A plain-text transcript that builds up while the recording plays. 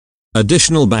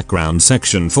Additional background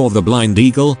section for the Blind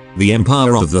Eagle, the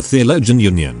Empire of the Theologian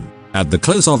Union. At the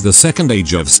close of the Second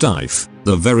Age of Strife,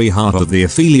 the very heart of the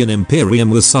Aphelian Imperium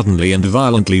was suddenly and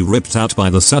violently ripped out by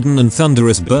the sudden and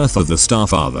thunderous birth of the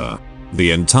Starfather.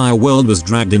 The entire world was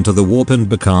dragged into the warp and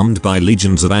becalmed by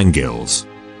legions of Angils.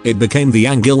 It became the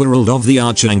Angil world of the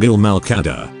Archangel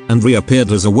Malkada, and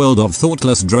reappeared as a world of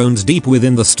thoughtless drones deep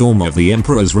within the storm of the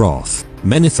Emperor's wrath,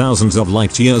 many thousands of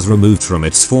light years removed from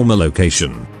its former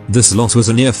location. This loss was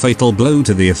a near-fatal blow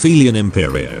to the Aphelian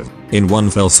Imperium. In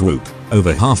one fell swoop,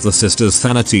 over half the Sisters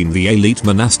Thanatine, the elite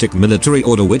monastic military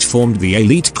order which formed the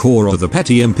elite core of the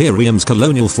petty Imperium's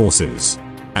colonial forces,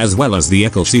 as well as the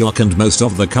Ecclesiarch and most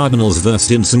of the cardinals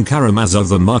versed in Sankaramaz of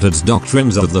the martyrs'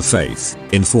 doctrines of the faith,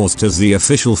 enforced as the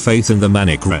official faith in the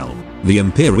Manic realm. The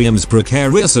Imperium's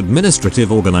precarious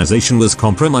administrative organization was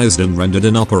compromised and rendered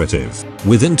inoperative.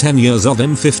 Within 10 years of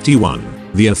M51,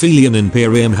 the Aphelian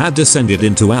Imperium had descended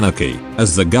into anarchy,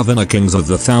 as the governor kings of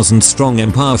the thousand-strong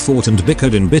empire fought and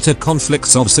bickered in bitter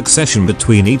conflicts of succession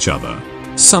between each other,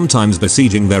 sometimes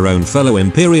besieging their own fellow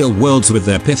imperial worlds with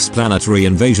their PIF's planetary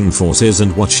invasion forces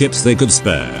and what ships they could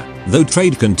spare. Though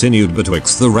trade continued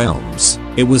betwixt the realms,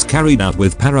 it was carried out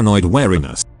with paranoid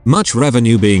wariness, much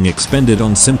revenue being expended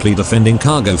on simply defending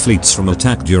cargo fleets from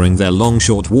attack during their long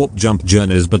short warp jump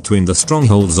journeys between the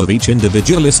strongholds of each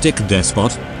individualistic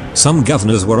despot. Some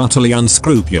governors were utterly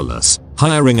unscrupulous,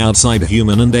 hiring outside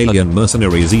human and alien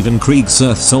mercenaries, even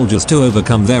Kriegserth soldiers, to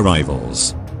overcome their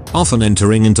rivals, often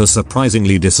entering into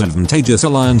surprisingly disadvantageous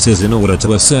alliances in order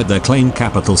to assert their claimed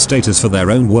capital status for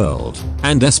their own world,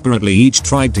 and desperately each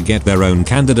tried to get their own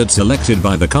candidate selected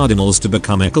by the cardinals to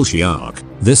become Ecclesiarch.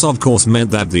 This of course meant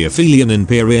that the Aphelian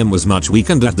Imperium was much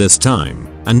weakened at this time,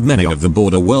 and many of the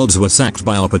border worlds were sacked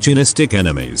by opportunistic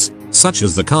enemies, such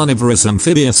as the carnivorous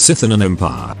amphibious Scythian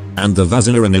Empire, and the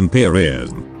Vazinaran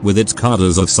Imperium, with its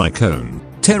cadres of Psychone,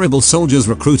 terrible soldiers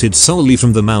recruited solely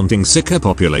from the mounting Sika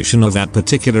population of that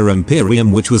particular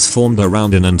Imperium, which was formed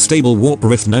around an unstable warp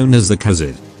rift known as the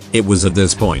Khazid. It was at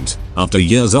this point, after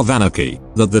years of anarchy,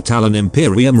 that the Talon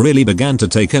Imperium really began to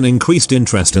take an increased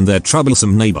interest in their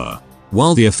troublesome neighbor.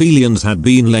 While the Aphelians had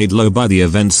been laid low by the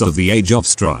events of the Age of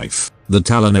Strife, the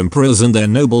Talon emperors and their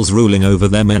nobles ruling over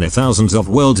their many thousands of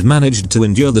worlds managed to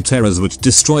endure the terrors which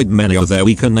destroyed many of their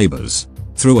weaker neighbors.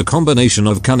 Through a combination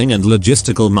of cunning and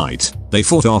logistical might, they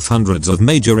fought off hundreds of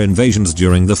major invasions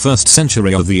during the first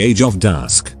century of the Age of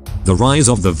Dusk. The rise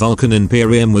of the Vulcan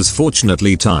Imperium was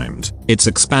fortunately timed, its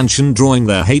expansion drawing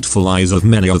their hateful eyes of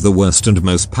many of the worst and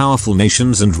most powerful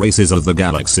nations and races of the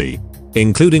galaxy,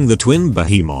 including the twin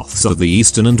behemoths of the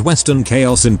Eastern and Western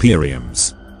Chaos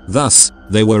Imperiums. Thus,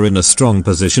 they were in a strong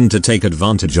position to take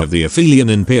advantage of the Aphelian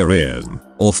Imperium,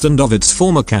 often of its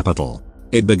former capital.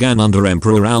 It began under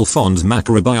Emperor Alphonse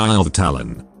Maccabi of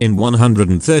Talon, in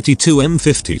 132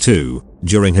 M52,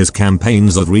 during his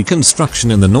campaigns of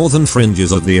reconstruction in the northern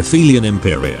fringes of the Aphelian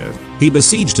Imperium. He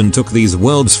besieged and took these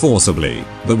worlds forcibly,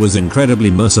 but was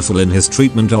incredibly merciful in his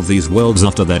treatment of these worlds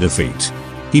after their defeat.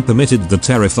 He permitted the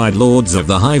terrified lords of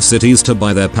the hive cities to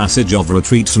buy their passage of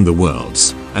retreat from the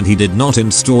worlds, and he did not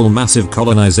install massive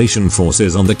colonization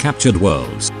forces on the captured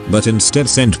worlds, but instead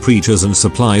sent preachers and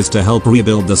supplies to help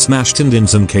rebuild the smashed and in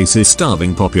some cases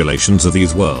starving populations of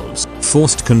these worlds.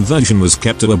 Forced conversion was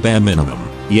kept to a bare minimum,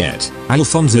 yet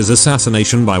Alphonse's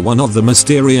assassination by one of the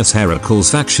mysterious Heracles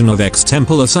faction of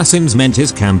ex-temple assassins meant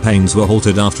his campaigns were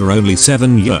halted after only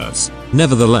 7 years.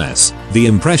 Nevertheless, the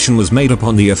impression was made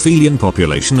upon the Aphelian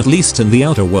population, at least in the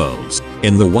outer worlds.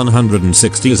 In the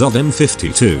 160s of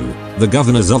M52, the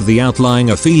governors of the outlying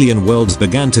Aphelian worlds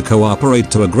began to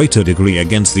cooperate to a greater degree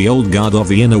against the old guard of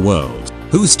the inner world,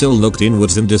 who still looked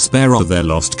inwards in despair of their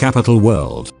lost capital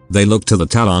world. They looked to the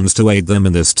Talons to aid them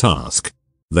in this task.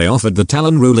 They offered the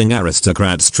Talon ruling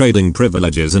aristocrats trading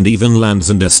privileges and even lands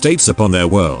and estates upon their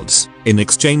worlds, in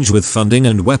exchange with funding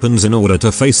and weapons in order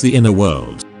to face the inner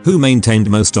world, who maintained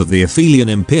most of the Aphelian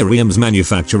Imperium's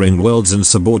manufacturing worlds and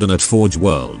subordinate forge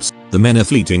worlds. The many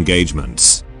fleet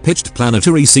engagements, pitched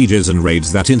planetary sieges and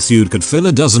raids that ensued could fill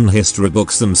a dozen history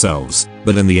books themselves,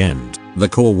 but in the end, the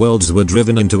core worlds were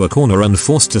driven into a corner and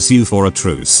forced to sue for a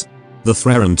truce. The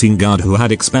Thrarantine Guard, who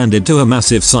had expanded to a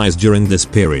massive size during this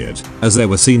period, as they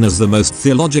were seen as the most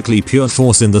theologically pure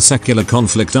force in the secular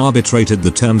conflict, arbitrated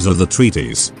the terms of the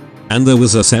treaties, and there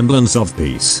was a semblance of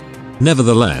peace.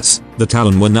 Nevertheless, the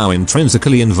Talon were now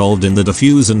intrinsically involved in the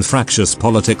diffuse and fractious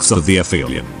politics of the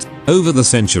Aphelians. Over the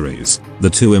centuries, the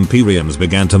two imperiums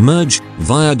began to merge,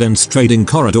 via dense trading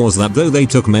corridors that, though they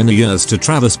took many years to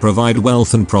traverse, provide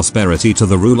wealth and prosperity to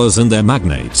the rulers and their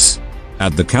magnates.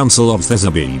 At the Council of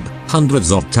Thesabib,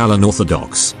 hundreds of Talon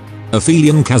Orthodox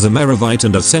Aphelion Casimировite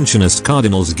and Ascensionist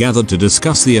cardinals gathered to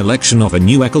discuss the election of a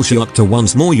new ecclesiarch to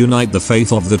once more unite the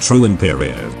faith of the true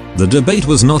Imperia. The debate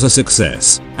was not a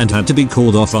success, and had to be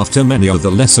called off after many of the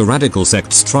lesser radical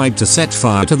sects tried to set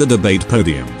fire to the debate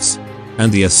podiums. And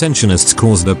the Ascensionists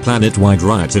caused a planet-wide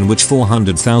riot in which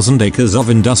 400,000 acres of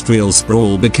industrial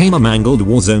sprawl became a mangled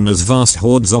war zone as vast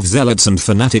hordes of zealots and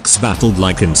fanatics battled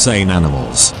like insane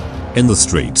animals in the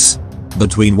streets.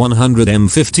 Between 100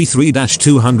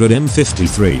 M53-200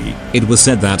 M53, it was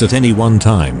said that at any one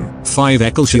time, 5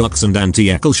 ecclesiarchs and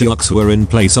anti-ecclesiarchs were in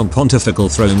place on pontifical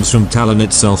thrones from Talon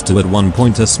itself to at one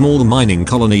point a small mining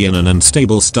colony in an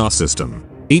unstable star system.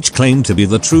 Each claimed to be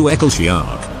the true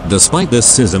ecclesiarch. Despite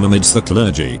this schism amidst the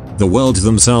clergy, the worlds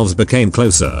themselves became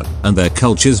closer, and their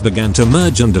cultures began to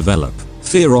merge and develop.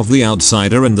 Fear of the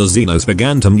outsider and the xenos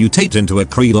began to mutate into a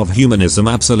creed of humanism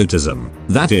absolutism.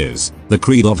 That is, the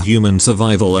creed of human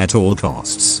survival at all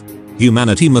costs.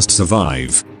 Humanity must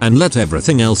survive, and let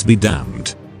everything else be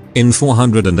damned. In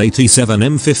 487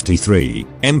 M53,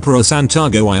 Emperor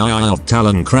Santiago III of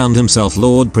Talon crowned himself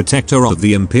Lord Protector of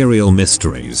the Imperial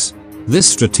Mysteries. This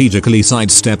strategically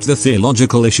sidestepped the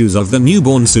theological issues of the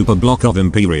newborn superblock of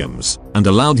Imperiums, and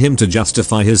allowed him to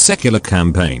justify his secular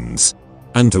campaigns,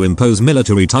 and to impose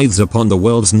military tithes upon the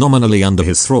worlds nominally under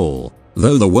his thrall.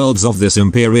 Though the worlds of this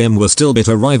Imperium were still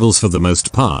bitter rivals for the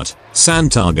most part,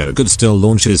 Santiago could still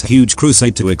launch his huge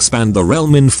crusade to expand the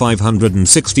realm in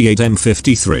 568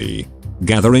 M53.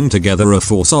 Gathering together a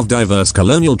force of diverse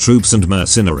colonial troops and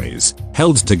mercenaries,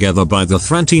 held together by the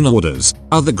Thrantine orders,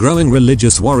 other growing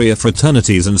religious warrior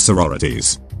fraternities and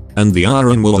sororities, and the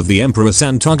iron will of the Emperor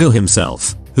Santiago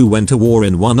himself, who went to war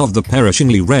in one of the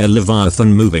perishingly rare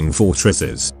Leviathan moving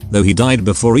fortresses, though he died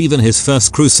before even his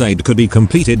first crusade could be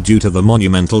completed due to the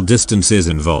monumental distances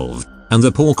involved, and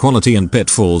the poor quality and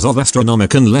pitfalls of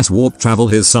astronomic and less warp travel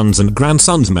his sons and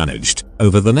grandsons managed,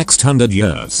 over the next 100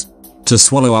 years, to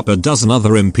swallow up a dozen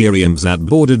other Imperiums that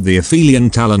bordered the Aphelion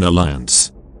Talon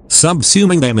alliance,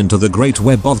 subsuming them into the great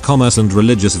web of commerce and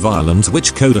religious violence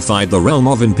which codified the realm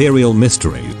of imperial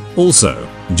mystery. Also,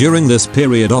 during this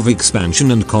period of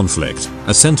expansion and conflict,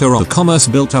 a center of commerce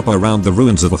built up around the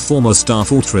ruins of a former star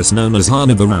fortress known as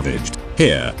Harna the Ravaged.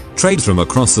 Here, trade from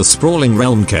across the sprawling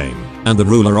realm came, and the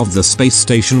ruler of the space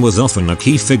station was often a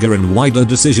key figure in wider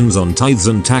decisions on tithes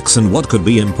and tax and what could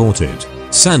be imported.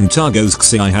 Santiago's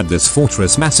Xi had this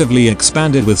fortress massively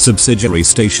expanded with subsidiary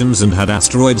stations and had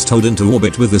asteroids towed into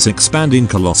orbit with this expanding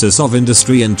colossus of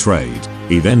industry and trade.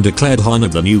 He then declared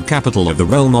Harna the new capital of the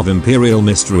realm of imperial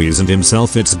mysteries and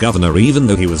himself its governor, even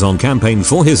though he was on campaign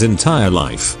for his entire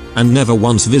life, and never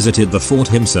once visited the fort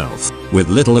himself, with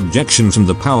little objection from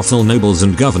the powerful nobles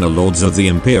and governor lords of the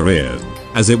Imperia,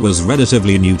 as it was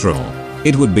relatively neutral.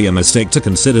 It would be a mistake to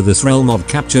consider this realm of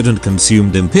captured and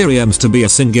consumed Imperiums to be a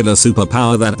singular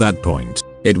superpower at that point.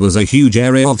 It was a huge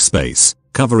area of space,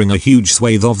 covering a huge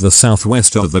swathe of the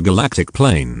southwest of the galactic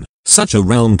plane. Such a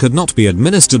realm could not be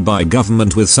administered by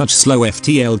government with such slow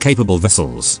FTL-capable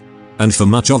vessels. And for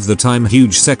much of the time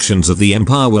huge sections of the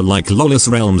empire were like lawless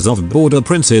realms of border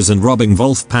princes and robbing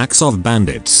wolf packs of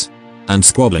bandits, and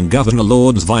squabbling governor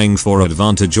lords vying for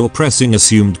advantage or pressing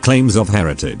assumed claims of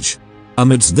heritage.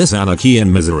 Amidst this anarchy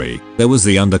and misery, there was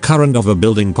the undercurrent of a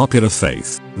building popular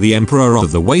faith, the Emperor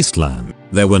of the Wasteland.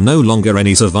 There were no longer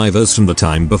any survivors from the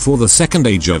time before the Second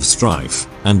Age of Strife,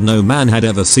 and no man had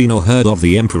ever seen or heard of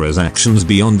the Emperor's actions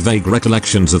beyond vague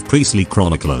recollections of priestly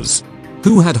chroniclers,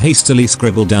 who had hastily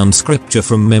scribbled down scripture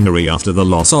from memory after the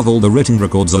loss of all the written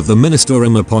records of the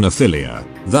Ministerium upon Aphilia.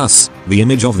 Thus, the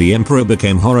image of the Emperor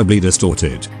became horribly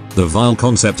distorted. The vile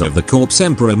concept of the corpse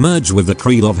emperor merged with the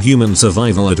creed of human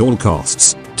survival at all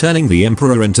costs, turning the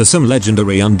emperor into some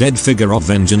legendary undead figure of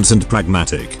vengeance and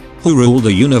pragmatic, who ruled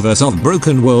a universe of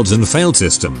broken worlds and failed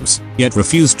systems, yet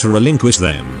refused to relinquish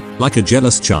them, like a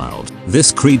jealous child.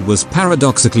 This creed was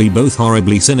paradoxically both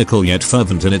horribly cynical yet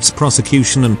fervent in its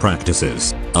prosecution and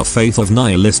practices, a faith of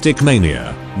nihilistic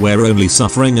mania, where only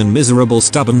suffering and miserable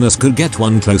stubbornness could get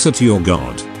one closer to your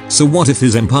god. So what if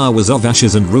his empire was of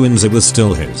ashes and ruins? It was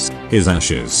still his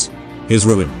ashes, his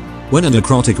ruin. When a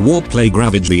necrotic war plague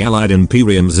ravaged the allied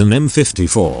Imperiums in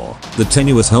M54, the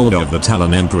tenuous hold of the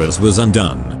Talon Emperors was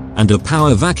undone, and a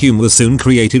power vacuum was soon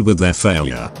created with their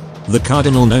failure. The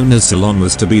cardinal known as Silon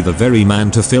was to be the very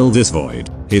man to fill this void.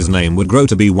 His name would grow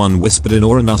to be one whispered in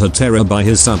awe and utter terror by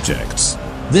his subjects.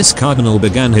 This cardinal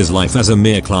began his life as a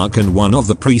mere clerk in one of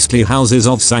the priestly houses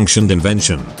of sanctioned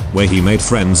invention, where he made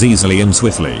friends easily and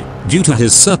swiftly, due to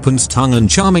his serpent's tongue and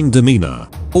charming demeanor,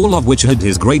 all of which hid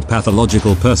his great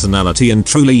pathological personality and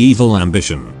truly evil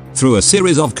ambition. Through a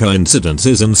series of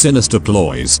coincidences and sinister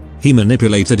ploys, he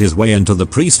manipulated his way into the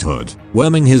priesthood,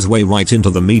 worming his way right into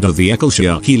the meat of the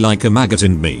ecclesiarchy like a maggot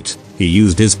in meat. He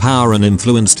used his power and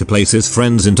influence to place his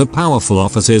friends into powerful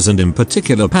offices and in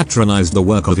particular patronized the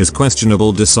work of his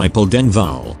questionable disciple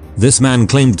Denval. This man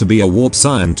claimed to be a warp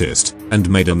scientist, and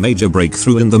made a major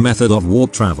breakthrough in the method of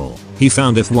warp travel. He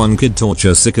found if one could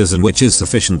torture seekers and witches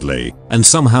sufficiently, and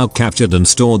somehow captured and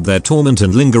stored their torment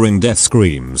and lingering death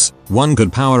screams, one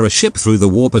could power a ship through the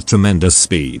warp at tremendous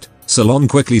speed. Solon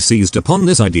quickly seized upon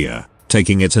this idea,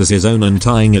 taking it as his own and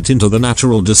tying it into the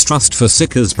natural distrust for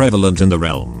seekers prevalent in the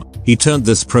realm. He turned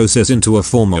this process into a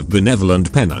form of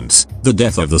benevolent penance. The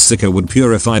death of the seeker would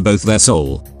purify both their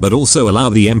soul, but also allow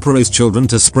the Emperor's children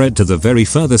to spread to the very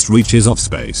furthest reaches of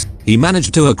space. He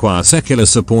managed to acquire secular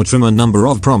support from a number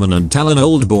of prominent Talon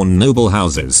old-born noble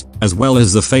houses, as well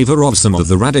as the favor of some of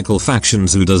the radical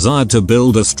factions who desired to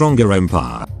build a stronger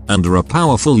empire, under a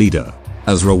powerful leader.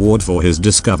 As reward for his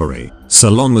discovery,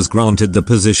 Solon was granted the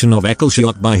position of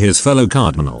ecclesiarch by his fellow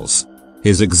cardinals.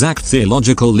 His exact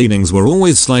theological leanings were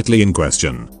always slightly in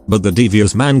question, but the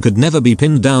devious man could never be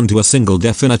pinned down to a single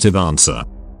definitive answer,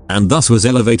 and thus was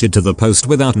elevated to the post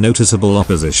without noticeable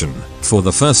opposition. For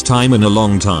the first time in a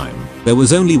long time, there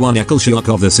was only one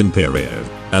ecclesiarch of this imperium.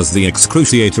 As the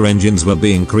excruciator engines were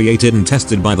being created and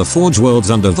tested by the Forge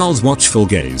Worlds under Val's watchful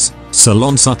gaze,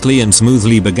 Solon subtly and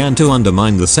smoothly began to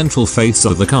undermine the central faiths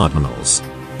of the cardinals,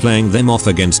 playing them off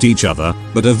against each other,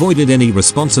 but avoided any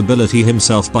responsibility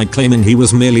himself by claiming he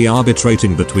was merely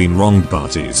arbitrating between wronged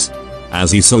parties. As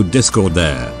he sowed discord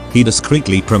there, he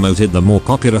discreetly promoted the more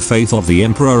popular faith of the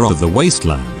Emperor of the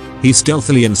Wasteland. He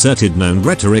stealthily inserted known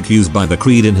rhetoric used by the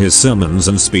Creed in his sermons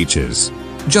and speeches.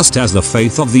 Just as the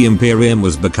faith of the Imperium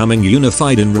was becoming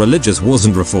unified in religious wars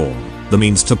and reform, the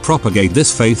means to propagate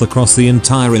this faith across the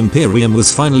entire Imperium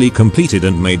was finally completed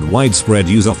and made widespread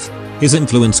use of. His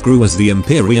influence grew as the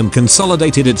Imperium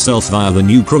consolidated itself via the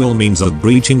new cruel means of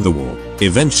breaching the war.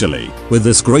 Eventually, with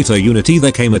this greater unity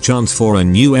there came a chance for a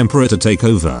new emperor to take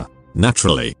over.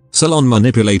 Naturally, Solon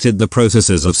manipulated the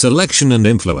processes of selection and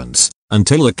influence,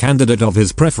 until a candidate of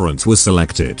his preference was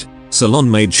selected.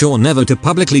 Solon made sure never to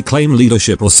publicly claim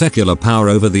leadership or secular power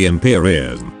over the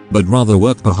Imperium, but rather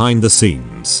work behind the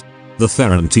scenes. The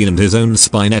Ferentine and his own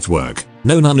spy network,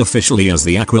 known unofficially as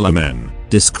the Aquila Men,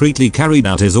 discreetly carried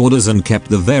out his orders and kept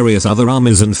the various other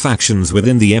armies and factions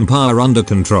within the Empire under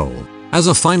control. As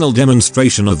a final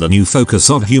demonstration of the new focus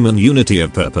of human unity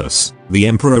of purpose, the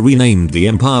Emperor renamed the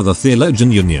Empire the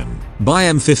Theologian Union. By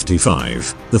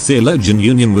M55, the Theologian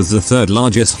Union was the third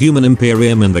largest human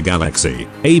imperium in the galaxy,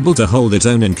 able to hold its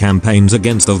own in campaigns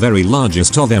against the very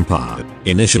largest of empire.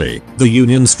 Initially, the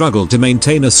Union struggled to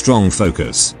maintain a strong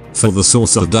focus, for the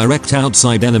source of direct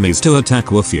outside enemies to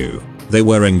attack were few. They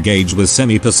were engaged with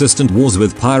semi-persistent wars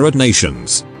with pirate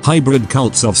nations, hybrid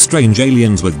cults of strange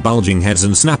aliens with bulging heads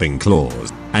and snapping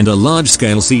claws, and a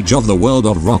large-scale siege of the world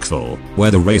of Rockfall,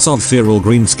 where the race of feral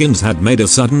greenskins had made a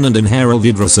sudden and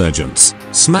unheralded resurgence,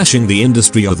 smashing the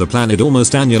industry of the planet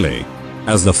almost annually.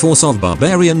 As the force of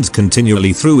barbarians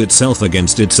continually threw itself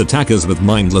against its attackers with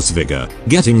mindless vigor,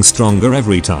 getting stronger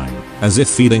every time, as if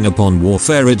feeding upon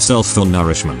warfare itself for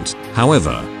nourishment.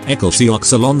 However, Ecclesiarch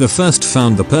Solon I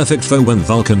found the perfect foe when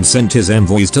Vulcan sent his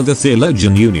envoys to the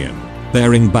Theologian Union,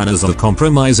 bearing banners of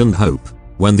compromise and hope.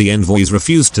 When the envoys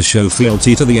refused to show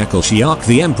fealty to the Ecclesiarch,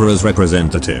 the Emperor's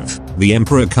representative, the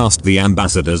Emperor cast the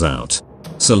ambassadors out.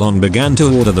 Solon began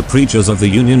to order the preachers of the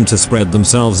Union to spread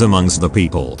themselves amongst the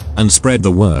people, and spread the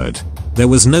word. There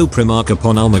was no Primarch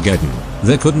upon Armageddon.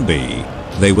 There couldn't be.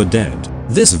 They were dead.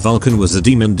 This Vulcan was a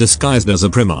demon disguised as a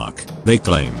Primarch, they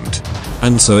claimed.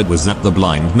 And so it was that the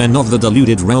blind men of the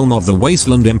deluded realm of the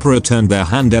Wasteland Emperor turned their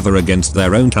hand ever against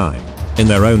their own time. In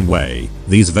their own way,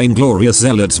 these vainglorious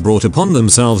zealots brought upon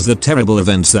themselves the terrible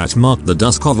events that marked the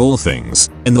dusk of all things,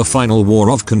 in the final war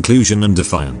of conclusion and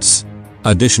defiance.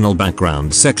 Additional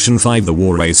background. Section 5. The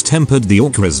war race tempered the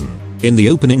Orc risen. In the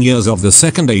opening years of the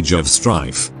Second Age of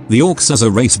Strife, the Orcs as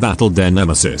a race battled their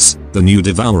nemesis, the new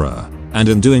Devourer, and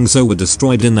in doing so were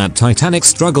destroyed in that titanic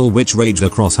struggle which raged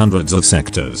across hundreds of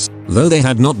sectors. Though they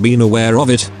had not been aware of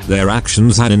it, their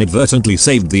actions had inadvertently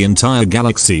saved the entire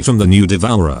galaxy from the new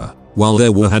Devourer. While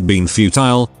their war had been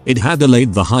futile, it had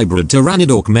delayed the hybrid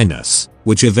Tyrannid-Orc menace,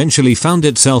 which eventually found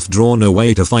itself drawn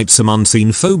away to fight some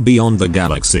unseen foe beyond the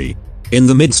galaxy. In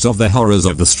the midst of the horrors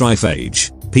of the Strife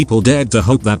Age, people dared to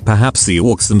hope that perhaps the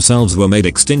Orcs themselves were made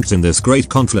extinct in this great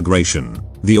conflagration.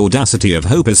 The audacity of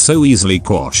hope is so easily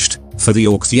quashed, for the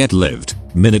Orcs yet lived.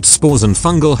 Minute spores and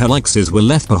fungal helixes were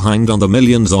left behind on the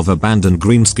millions of abandoned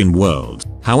greenskin world.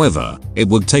 However, it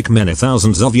would take many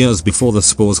thousands of years before the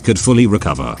spores could fully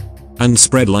recover. and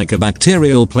spread like a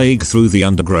bacterial plague through the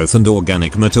undergrowth and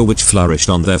organic matter which flourished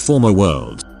on their former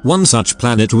world. One such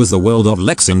planet was the world of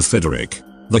Lexin Frederick.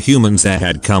 The humans there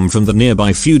had come from the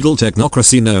nearby feudal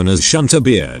technocracy known as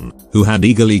Shuntabirn, who had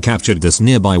eagerly captured this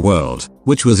nearby world,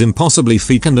 which was impossibly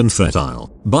fecund and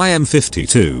fertile. By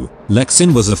M52,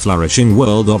 Lexin was a flourishing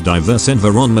world of diverse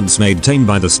environments made tame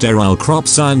by the sterile crop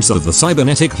science of the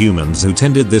cybernetic humans who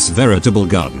tended this veritable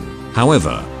garden.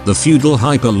 However, the feudal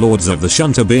hyper-lords of the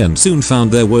Shuntabirn soon found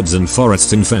their woods and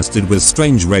forests infested with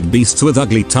strange red beasts with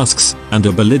ugly tusks and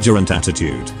a belligerent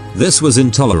attitude. This was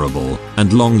intolerable,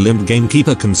 and long-limbed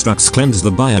gamekeeper constructs cleansed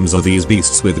the biomes of these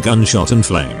beasts with gunshot and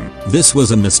flame. This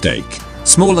was a mistake.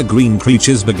 Smaller green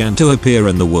creatures began to appear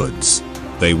in the woods.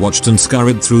 They watched and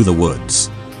scurried through the woods.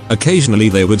 Occasionally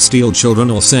they would steal children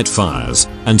or set fires,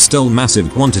 and stole massive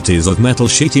quantities of metal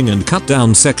sheeting and cut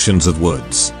down sections of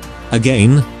woods.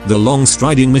 Again, the long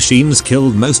striding machines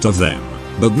killed most of them,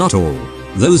 but not all.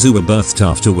 Those who were birthed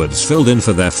afterwards filled in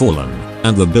for their fallen,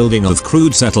 and the building of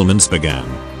crude settlements began.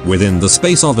 Within the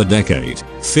space of a decade,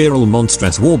 feral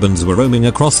monstrous warbands were roaming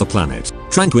across the planet.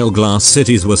 Tranquil glass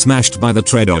cities were smashed by the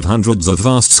tread of hundreds of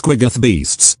vast squiggoth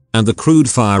beasts, and the crude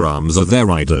firearms of their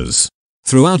riders.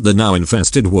 Throughout the now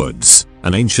infested woods,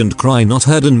 an ancient cry not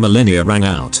heard in millennia rang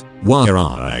out,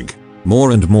 Warhammer.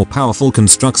 More and more powerful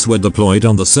constructs were deployed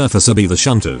on the surface of the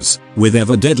Shunters, with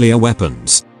ever deadlier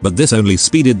weapons, but this only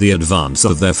speeded the advance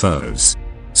of their foes.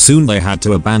 Soon they had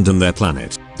to abandon their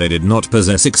planet. They did not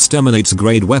possess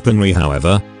exterminates-grade weaponry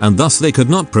however, and thus they could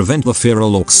not prevent the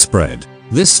feral orcs spread.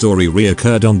 This story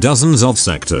reoccurred on dozens of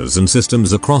sectors and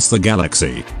systems across the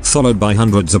galaxy, followed by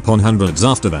hundreds upon hundreds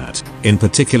after that. In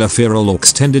particular, feral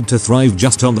orcs tended to thrive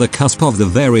just on the cusp of the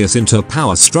various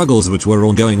inter-power struggles which were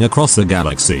ongoing across the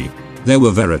galaxy. There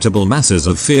were veritable masses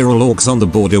of feral orcs on the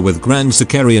border with Grand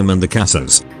Sicarium and the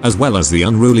Cassas, as well as the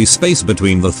unruly space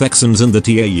between the Thexans and the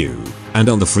Tau, and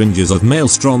on the fringes of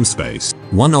Maelstrom space.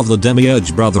 One of the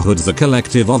Demiurge Brotherhoods, the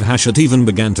Collective of Hashut, even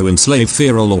began to enslave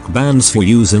feral orc bands for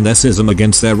use in their schism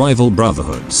against their rival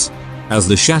brotherhoods. As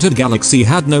the shattered galaxy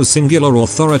had no singular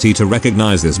authority to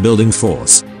recognize this building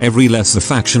force, every lesser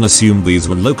faction assumed these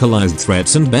were localized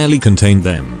threats and barely contained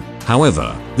them.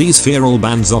 However, these feral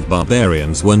bands of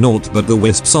barbarians were naught but the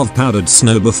wisps of powdered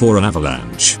snow before an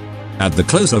avalanche. At the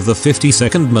close of the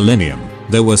 52nd millennium,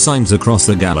 there were signs across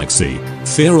the galaxy.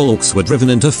 Feral orcs were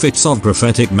driven into fits of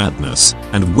prophetic madness,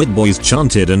 and witboys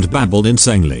chanted and babbled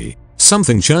insanely.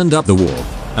 Something churned up the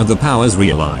warp, and the powers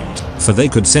realigned, for they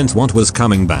could sense what was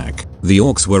coming back. The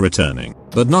orcs were returning,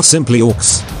 but not simply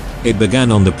orcs. It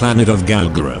began on the planet of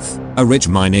Galgarath, a rich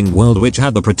mining world which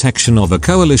had the protection of a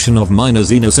coalition of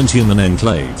miners, innocent human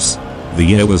enclaves. The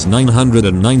year was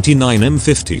 999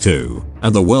 M52,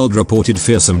 and the world reported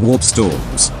fearsome warp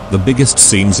storms, the biggest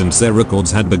seen since their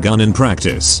records had begun in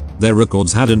practice. Their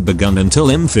records hadn't begun until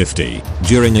M50,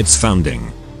 during its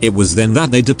founding. It was then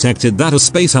that they detected that a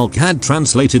space hulk had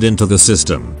translated into the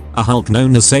system, a hulk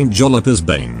known as St. Jolipper's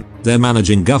Bane. Their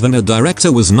managing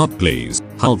governor-director was not pleased.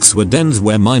 Hulks were dens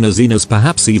where miners,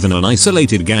 perhaps even an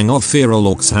isolated gang of feral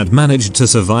orcs, had managed to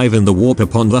survive in the warp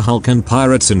upon the hulk, and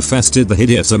pirates infested the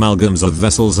hideous amalgams of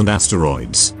vessels and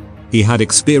asteroids. He had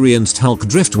experienced hulk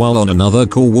drift while on another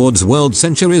core ward's world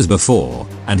centuries before,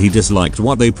 and he disliked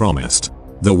what they promised.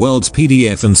 The world's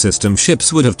PDF and system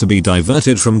ships would have to be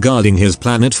diverted from guarding his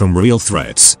planet from real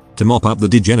threats, to mop up the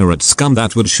degenerate scum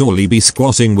that would surely be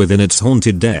squatting within its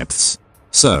haunted depths.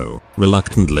 So,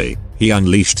 reluctantly, he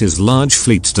unleashed his large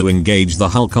fleet to engage the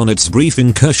hulk on its brief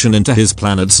incursion into his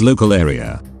planet's local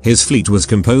area. His fleet was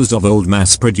composed of old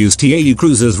mass-produced TAU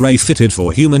cruisers ray-fitted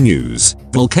for human use,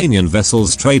 Vulcanian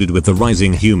vessels traded with the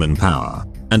rising human power,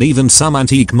 and even some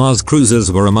antique Mars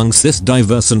cruisers were amongst this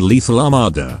diverse and lethal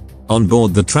armada. On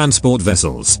board the transport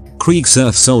vessels,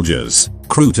 Kriegsurf soldiers,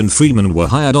 Kroot and freemen were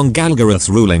hired on Galgarath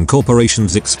ruling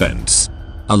corporation's expense.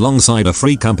 Alongside a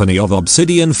free company of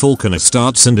Obsidian Falcon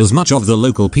Astartes and as much of the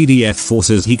local PDF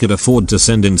forces he could afford to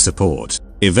send in support.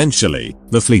 Eventually,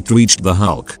 the fleet reached the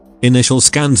hulk. Initial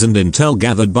scans and intel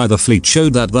gathered by the fleet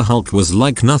showed that the hulk was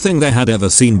like nothing they had ever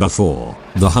seen before.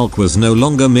 The hulk was no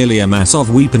longer merely a mass of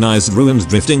weaponized ruins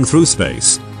drifting through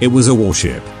space. It was a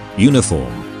warship.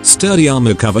 Uniform. Sturdy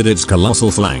armor covered its colossal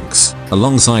flanks,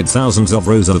 alongside thousands of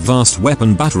rows of vast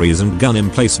weapon batteries and gun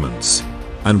emplacements.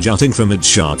 And jutting from its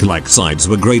shark-like sides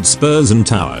were great spurs and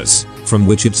towers, from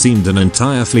which it seemed an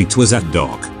entire fleet was at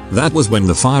dock. That was when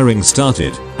the firing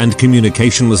started, and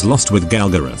communication was lost with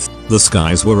Galgarath. The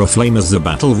skies were aflame as the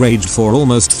battle raged for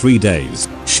almost 3 days.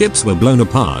 Ships were blown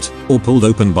apart, or pulled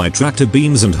open by tractor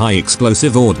beams and high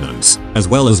explosive ordnance, as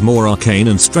well as more arcane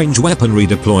and strange weaponry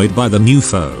deployed by the new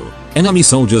foe. Enemy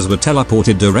soldiers were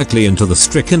teleported directly into the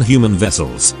stricken human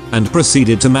vessels, and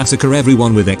proceeded to massacre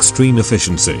everyone with extreme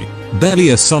efficiency. Barely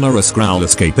a sonorous growl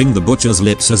escaping the butcher's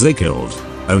lips as they killed.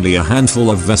 Only a handful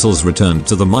of vessels returned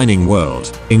to the mining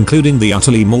world, including the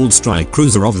utterly mauled strike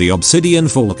cruiser of the Obsidian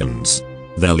Falcons.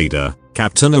 Their leader,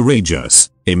 Captain Outrageous,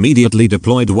 immediately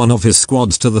deployed one of his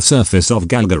squads to the surface of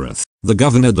Galgarath. The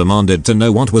governor demanded to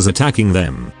know what was attacking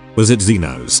them. Was it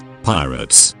Xenos,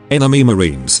 pirates, enemy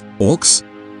marines, orcs?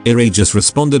 Outrageous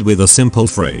responded with a simple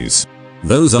phrase.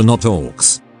 Those are not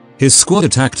orcs. His squad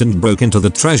attacked and broke into the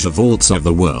treasure vaults of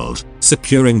the world,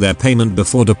 securing their payment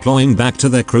before deploying back to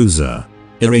their cruiser.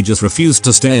 Outrageous refused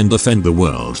to stay and defend the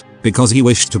world, because he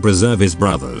wished to preserve his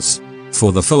brothers.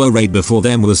 For the foe arrayed before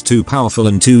them was too powerful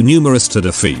and too numerous to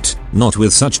defeat, not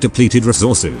with such depleted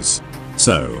resources.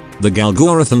 So, the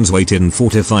Galgorathans waited and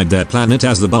fortified their planet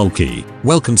as the bulky,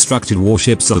 well-constructed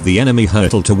warships of the enemy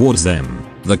hurtled towards them.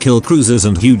 The kill cruisers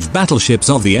and huge battleships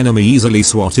of the enemy easily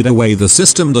swatted away the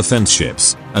system defense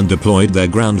ships, and deployed their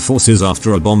ground forces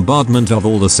after a bombardment of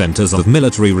all the centers of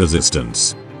military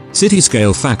resistance.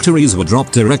 City-scale factories were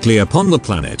dropped directly upon the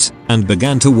planet, and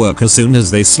began to work as soon as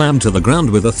they slammed to the ground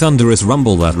with a thunderous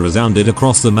rumble that resounded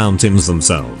across the mountains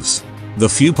themselves. The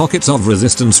few pockets of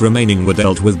resistance remaining were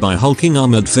dealt with by hulking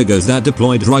armored figures that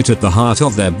deployed right at the heart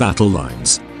of their battle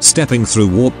lines. Stepping through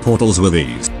warp portals with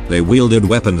ease, they wielded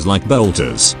weapons like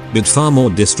bolters, but far more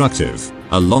destructive,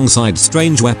 alongside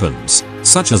strange weapons,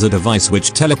 such as a device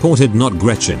which teleported not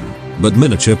Gretchen, but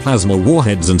miniature plasma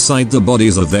warheads inside the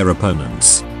bodies of their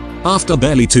opponents. After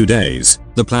barely 2 days,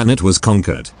 the planet was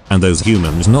conquered, and those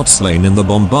humans not slain in the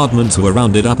bombardments were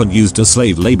rounded up and used as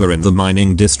slave labor in the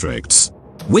mining districts,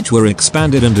 which were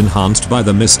expanded and enhanced by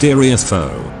the mysterious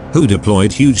foe, who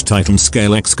deployed huge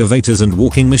Titan-scale excavators and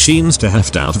walking machines to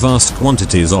heft out vast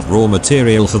quantities of raw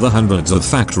material for the hundreds of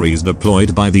factories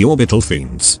deployed by the orbital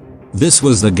fiends. This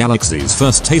was the galaxy's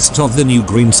first taste of the new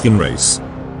greenskin race.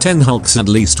 10 hulks at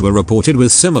least were reported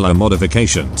with similar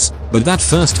modifications, but that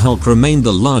first hulk remained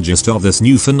the largest of this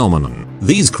new phenomenon.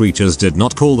 These creatures did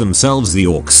not call themselves the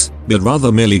orcs, but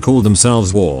rather merely called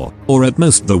themselves war, or at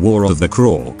most the War of the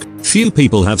Krork. Few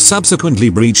people have subsequently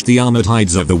breached the armored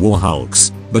hides of the war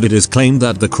hulks, but it is claimed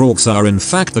that the Krorks are in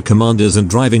fact the commanders and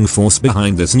driving force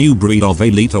behind this new breed of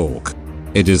elite orc.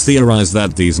 It is theorized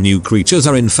that these new creatures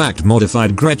are in fact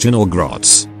modified Gretchen or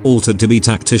Grots, altered to be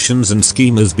tacticians and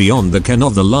schemers beyond the ken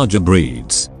of the larger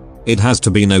breeds. It has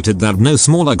to be noted that no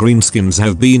smaller greenskins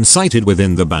have been sighted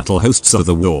within the battle hosts of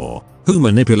the war. Who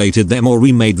manipulated them or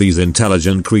remade these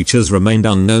intelligent creatures remained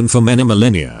unknown for many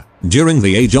millennia, during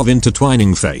the age of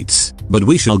intertwining fates, but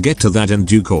we shall get to that in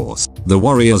due course. The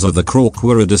warriors of the Krork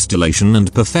were a distillation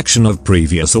and perfection of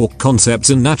previous orc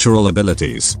concepts and natural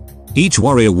abilities. Each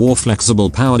warrior wore flexible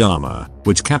powered armor,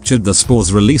 which captured the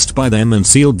spores released by them and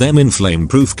sealed them in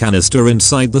flame-proof canister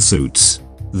inside the suits.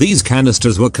 These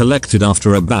canisters were collected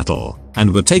after a battle,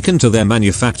 and were taken to their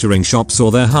manufacturing shops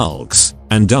or their hulks,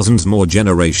 and dozens more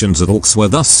generations of orcs were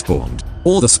thus spawned.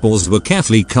 All the spores were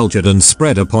carefully cultured and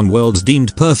spread upon worlds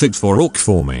deemed perfect for orc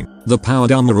forming. The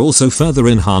powered armor also further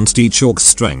enhanced each orc's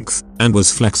strength, and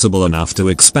was flexible enough to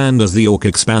expand as the orc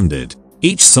expanded.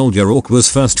 Each soldier orc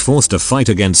was first forced to fight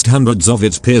against hundreds of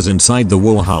its peers inside the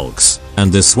war hulks,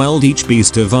 and this swelled each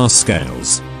beast to vast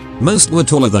scales. Most were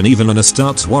taller than even an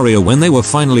Astartes warrior when they were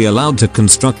finally allowed to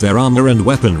construct their armor and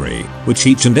weaponry, which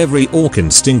each and every orc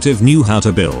instinctive knew how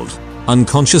to build,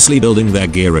 unconsciously building their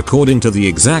gear according to the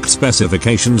exact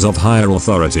specifications of higher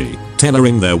authority,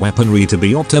 tailoring their weaponry to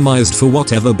be optimized for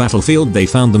whatever battlefield they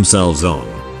found themselves on.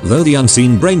 Though the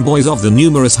unseen brain boys of the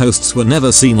numerous hosts were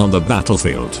never seen on the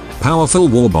battlefield, powerful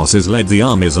war bosses led the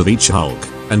armies of each hulk,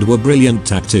 and were brilliant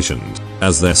tacticians,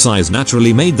 as their size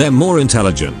naturally made them more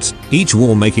intelligent, each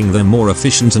war making them more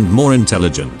efficient and more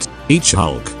intelligent. Each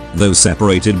hulk, though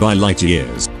separated by light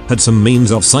years, had some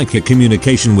means of psychic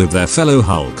communication with their fellow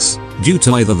hulks, due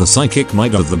to either the psychic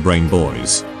might of the brain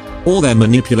boys, or their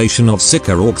manipulation of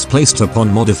sicker orcs placed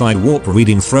upon modified warp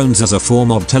reading thrones as a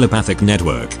form of telepathic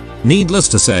network. Needless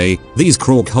to say, these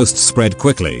Krork hosts spread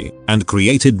quickly, and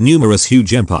created numerous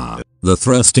huge empires. The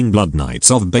thirsting Blood Knights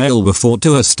of Baal were fought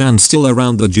to a standstill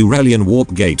around the Duralian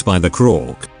warp gate by the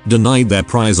Krork, denied their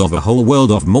prize of a whole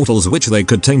world of mortals which they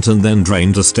could taint and then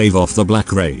drain to stave off the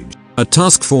Black Rage. A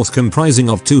task force comprising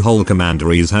of 2 whole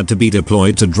commanderies had to be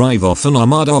deployed to drive off an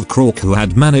armada of Krork who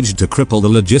had managed to cripple the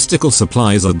logistical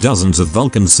supplies of dozens of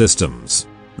Vulcan systems.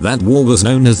 That war was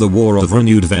known as the War of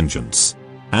Renewed Vengeance.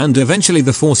 and eventually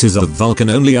the forces of Vulcan.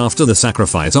 Only after the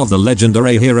sacrifice of the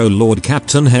legendary hero Lord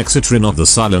Captain Hexatrin of the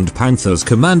Silent Panthers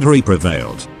commandery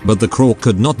prevailed, but the Krork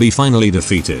could not be finally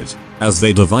defeated, as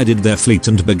they divided their fleet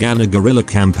and began a guerrilla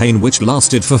campaign which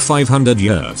lasted for 500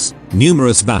 years.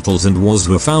 Numerous battles and wars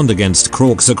were found against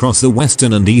Krorks across the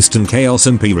Western and Eastern Chaos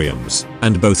Imperiums,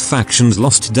 and both factions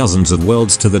lost dozens of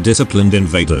worlds to the disciplined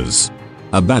invaders.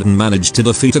 Abaddon managed to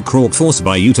defeat a Krork force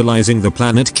by utilizing the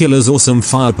Planet Killer's awesome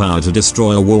firepower to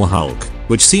destroy a War Hulk,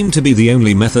 which seemed to be the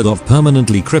only method of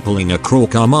permanently crippling a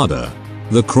Krork armada.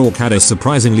 The Krork had a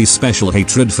surprisingly special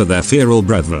hatred for their feral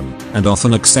brethren, and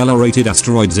often accelerated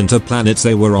asteroids into planets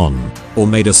they were on, or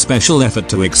made a special effort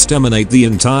to exterminate the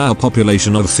entire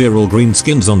population of feral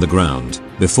greenskins on the ground,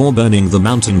 before burning the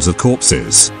mountains of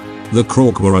corpses. The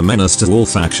Krork were a menace to all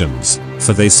factions,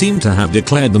 for they seemed to have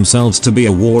declared themselves to be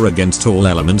a war against all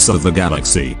elements of the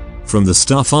galaxy. From the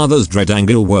Starfather's dread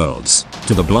Angel worlds,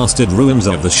 to the blasted ruins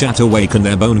of the Shatterwake and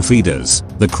their bone feeders,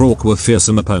 the Krork were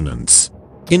fearsome opponents.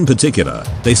 In particular,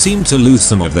 they seemed to lose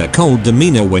some of their cold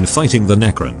demeanor when fighting the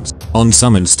Necrons. On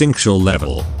some instinctual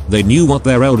level, they knew what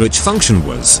their eldritch function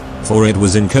was, for it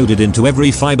was encoded into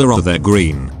every fiber of their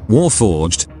green,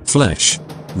 warforged flesh.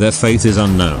 Their fate is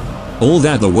unknown. All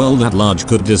that the world at large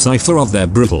could decipher of their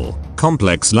brutal,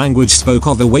 complex language spoke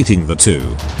of awaiting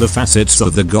the facets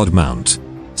of the God Mount.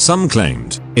 Some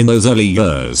claimed, in those early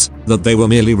years, that they were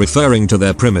merely referring to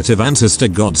their primitive ancestor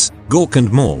gods, Gork and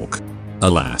Mork.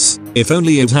 Alas, if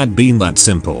only it had been that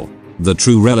simple. The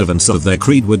true relevance of their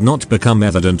creed would not become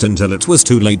evident until it was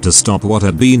too late to stop what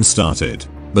had been started.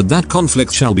 But that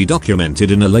conflict shall be documented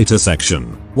in a later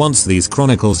section, once these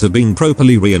chronicles have been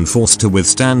properly reinforced to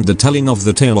withstand the telling of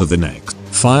the tale of the next.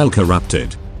 File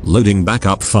corrupted. Loading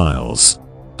backup files.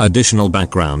 Additional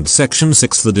background. Section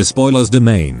 6. The Despoiler's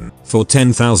domain. For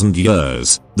 10,000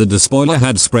 years, the Despoiler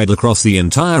had spread across the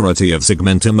entirety of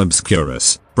Segmentum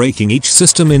Obscurus, breaking each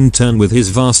system in turn with his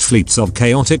vast fleets of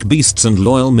chaotic beasts and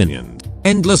loyal minions.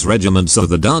 Endless regiments of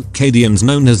the Dark Cadians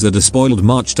known as the Despoiled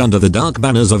marched under the dark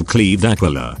banners of Cleaved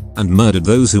Aquila, and murdered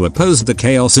those who opposed the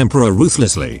Chaos Emperor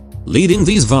ruthlessly. Leading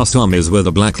these vast armies were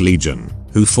the Black Legion,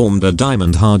 who formed a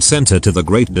diamond-hard center to the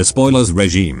Great Despoiler's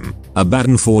regime.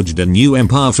 Abaddon forged a new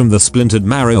empire from the splintered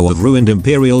marrow of ruined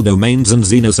Imperial domains and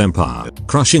Xenos Empire,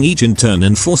 crushing each in turn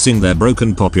and forcing their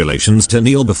broken populations to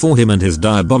kneel before him and his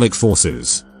diabolic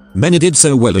forces. Many did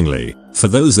so willingly, for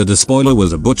though the Despoiler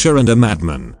was a butcher and a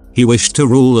madman, he wished to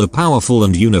rule a powerful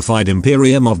and unified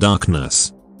Imperium of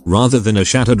darkness. Rather than a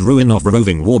shattered ruin of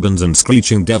roving warbands and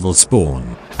screeching devil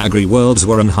spawn, agri-worlds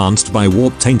were enhanced by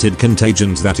warp-tainted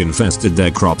contagions that infested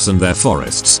their crops and their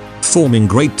forests, forming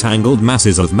great tangled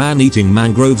masses of man-eating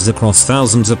mangroves across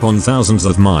thousands upon thousands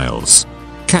of miles.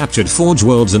 Captured Forge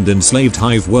worlds and enslaved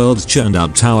Hive worlds churned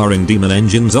out towering demon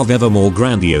engines of ever more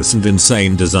grandiose and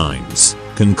insane designs,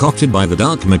 concocted by the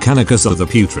Dark Mechanicus of the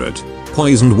Putrid,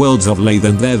 poisoned worlds of Lathe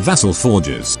and their vassal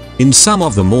forges. In some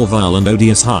of the more vile and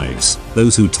odious hives,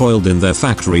 those who toiled in their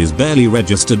factories barely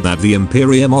registered that the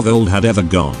Imperium of old had ever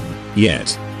gone.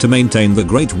 Yet, to maintain the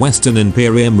Great Western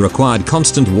Imperium required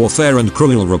constant warfare and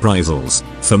cruel reprisals,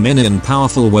 for many and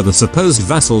powerful were the supposed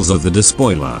vassals of the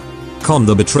Despoiler. Con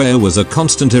the Betrayer was a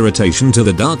constant irritation to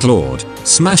the Dark Lord,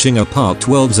 smashing apart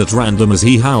worlds at random as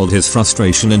he howled his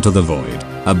frustration into the void.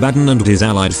 Abaddon and his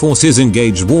allied forces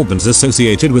engaged warbands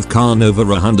associated with Khan over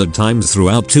 100 times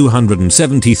throughout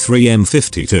 273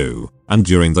 M52, and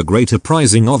during the Great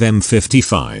Uprising of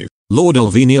M55. Lord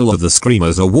Alvenial of the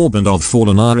Screamers, a warband of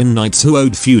fallen Iron Knights who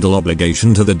owed feudal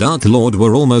obligation to the Dark Lord,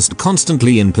 were almost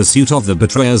constantly in pursuit of the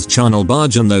Betrayer's charnel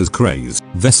barge and those crazed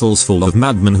vessels full of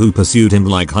madmen who pursued him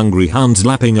like hungry hounds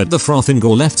lapping at the frothing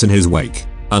gore left in his wake.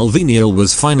 Alvenial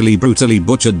was finally brutally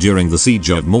butchered during the siege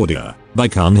of Mordia by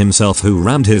Khan himself, who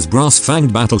rammed his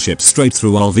brass-fanged battleship straight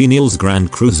through Alvenial's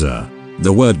Grand Cruiser.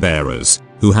 The Word-Bearers,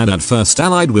 who had at first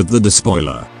allied with the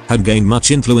Despoiler, had gained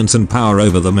much influence and power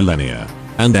over the millennia,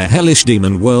 and their hellish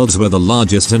demon worlds were the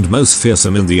largest and most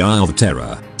fearsome in the Eye of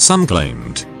Terror, some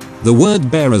claimed. The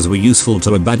Word-Bearers were useful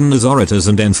to Abaddon as orators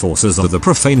and enforcers of the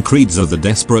profane creeds of the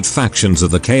desperate factions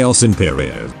of the Chaos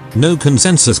Imperium. No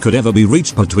consensus could ever be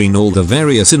reached between all the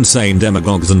various insane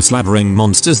demagogues and slavering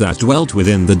monsters that dwelt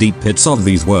within the deep pits of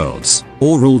these worlds,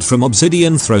 or ruled from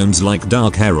obsidian thrones like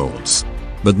dark heralds.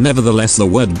 But nevertheless the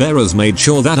Word-Bearers made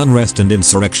sure that unrest and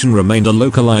insurrection remained a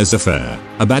localized affair.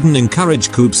 Abaddon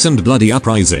encouraged coups and bloody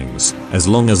uprisings, as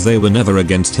long as they were never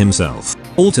against himself.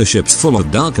 Altar ships full of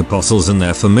dark apostles and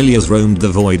their familiars roamed the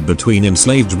void between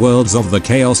enslaved worlds of the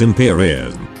Chaos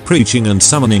Imperium, preaching and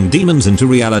summoning demons into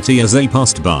reality as they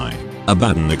passed by.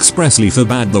 Abaddon expressly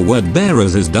forbade the word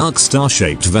bearers as dark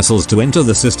star-shaped vessels to enter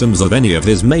the systems of any of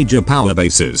his major power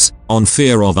bases, on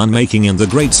fear of unmaking in the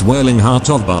great swirling heart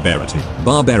of Barbarity.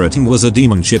 Barbarity was a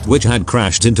demon ship which had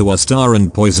crashed into a star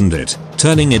and poisoned it,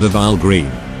 turning it a vile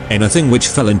green. Anything which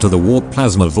fell into the warp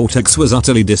plasma vortex was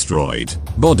utterly destroyed,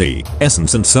 body,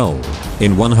 essence and soul.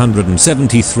 In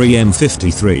 173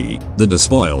 M53, the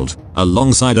Despoiled,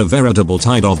 alongside a veritable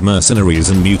tide of mercenaries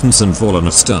and mutants and fallen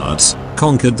Astartes,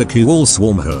 conquered the Ku'ul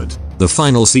Swarmhood. The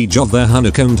final siege of their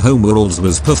honeycombed homeworlds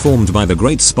was performed by the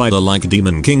great spider-like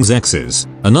demon King Xerxes,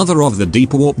 another of the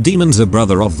deep warp demons, a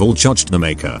brother of Volchach the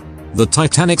Maker. The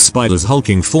titanic spider's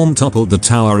hulking form toppled the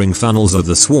towering funnels of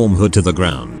the Swarmhood to the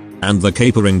ground, and the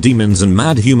capering demons and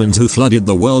mad humans who flooded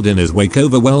the world in his wake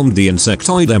overwhelmed the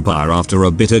Insectoid Empire after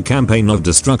a bitter campaign of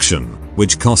destruction,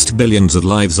 which cost billions of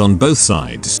lives on both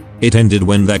sides. It ended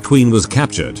when their queen was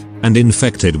captured and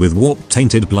infected with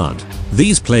warp-tainted blood.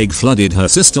 These plague flooded her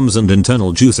systems and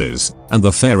internal juices, and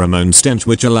the pheromone stench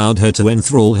which allowed her to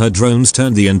enthrall her drones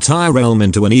turned the entire realm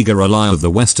into an eager ally of the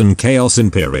Western Chaos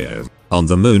Imperia. On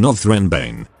the moon of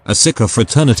Threnbane, a Sika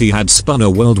fraternity had spun a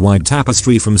worldwide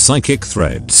tapestry from psychic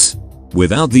threads.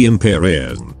 Without the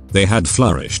Imperia, they had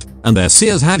flourished, and their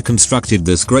seers had constructed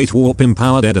this great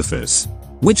warp-empowered edifice,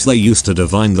 which they used to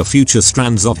divine the future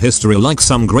strands of history like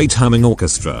some great humming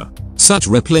orchestra. Such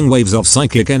rippling waves of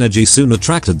psychic energy soon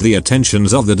attracted the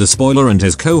attentions of the Despoiler and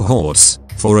his cohorts,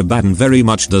 for Abaddon very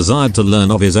much desired to learn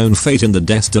of his own fate in the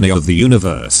destiny of the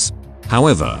universe.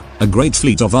 However, a great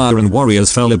fleet of iron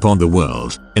warriors fell upon the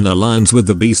world, in alliance with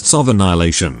the beasts of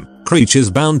annihilation, creatures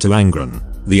bound to Angron.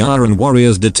 The iron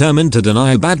warriors determined to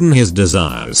deny Abaddon his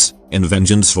desires, in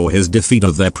vengeance for his defeat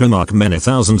of their primarch many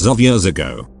thousands of years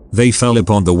ago. They fell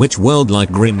upon the witch world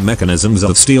like grim mechanisms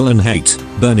of steel and hate,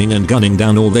 burning and gunning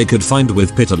down all they could find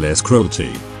with pitiless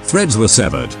cruelty. Threads were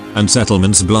severed, and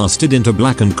settlements blasted into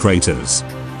blackened craters.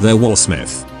 Their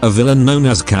warsmith, a villain known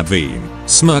as Kaveen,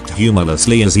 smirked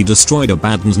humorlessly as he destroyed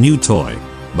Abaddon's new toy.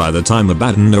 By the time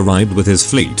Abaddon arrived with his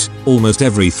fleet, almost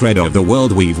every thread of the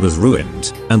world weave was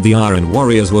ruined, and the Iron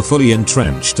Warriors were fully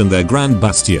entrenched in their grand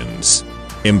bastions.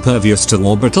 Impervious to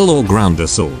orbital or ground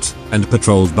assault, and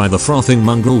patrolled by the frothing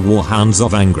mongrel warhounds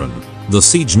of Angron, the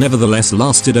siege nevertheless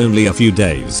lasted only a few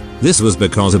days. This was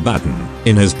because Abaddon,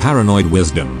 in his paranoid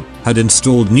wisdom, had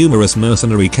installed numerous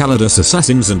mercenary Kaladas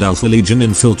assassins and Alpha Legion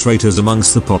infiltrators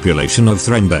amongst the population of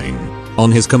Threnbane.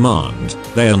 On his command,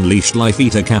 they unleashed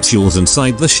life-eater capsules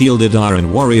inside the shielded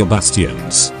Iron Warrior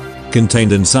bastions.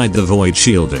 Contained inside the void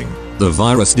shielding, the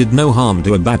virus did no harm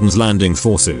to Abaddon's landing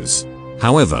forces.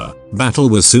 However, battle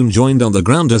was soon joined on the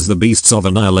ground as the beasts of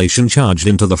annihilation charged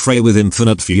into the fray with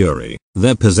infinite fury,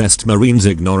 their possessed marines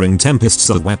ignoring tempests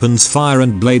of weapons, fire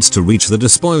and blades to reach the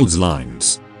Despoiled's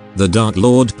lines. The Dark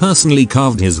Lord personally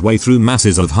carved his way through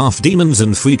masses of half-demons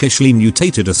and freakishly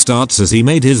mutated Astartes as he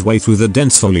made his way through the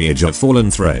dense foliage of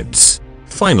fallen threads.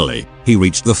 Finally, he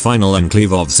reached the final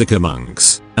enclave of Sika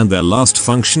monks, and their last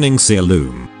functioning seer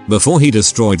loom. Before he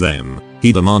destroyed them,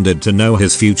 he demanded to know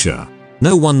his future.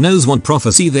 No one knows what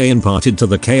prophecy they imparted to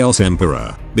the Chaos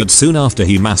Emperor, but soon after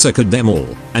he massacred them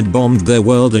all, and bombed their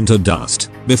world into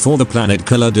dust, before the planet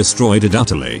Killer destroyed it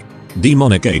utterly.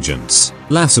 Demonic agents,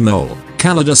 Lasimol,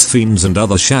 Kaladas fiends and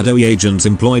other shadowy agents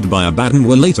employed by Abaddon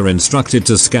were later instructed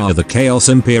to scour the Chaos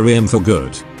Imperium for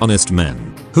good, honest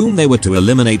men, whom they were to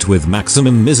eliminate with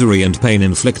maximum misery and pain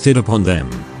inflicted upon them.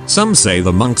 Some say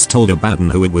the monks told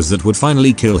Abaddon who it was that would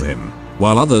finally kill him,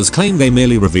 while others claim they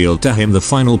merely revealed to him the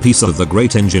final piece of the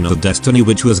great engine of destiny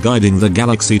which was guiding the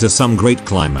galaxy to some great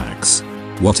climax.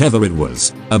 Whatever it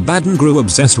was, Abaddon grew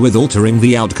obsessed with altering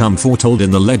the outcome foretold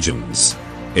in the legends.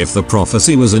 If the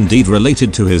prophecy was indeed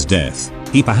related to his death,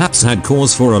 he perhaps had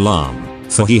cause for alarm,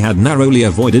 for he had narrowly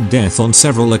avoided death on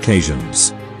several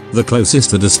occasions. The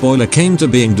closest the Despoiler came to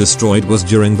being destroyed was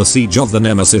during the siege of the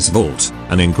Nemesis Vault,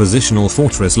 an inquisitional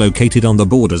fortress located on the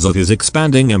borders of his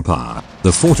expanding empire.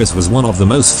 The fortress was one of the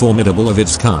most formidable of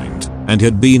its kind, and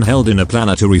had been held in a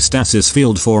planetary stasis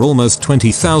field for almost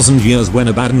 20,000 years when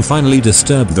Abaddon finally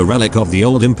disturbed the relic of the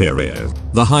old Imperia.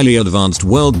 The highly advanced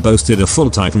world boasted a full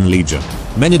Titan Legion,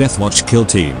 many Deathwatch kill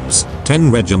teams,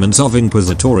 10 regiments of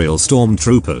Inquisitorial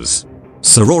stormtroopers,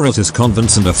 sororitas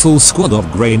convents and a full squad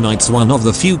of Grey Knights, one of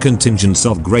the few contingents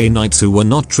of Grey Knights who were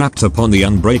not trapped upon the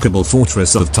unbreakable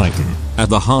fortress of Titan. At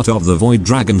the heart of the Void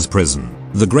Dragon's prison,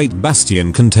 the Great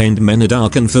Bastion contained many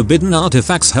dark and forbidden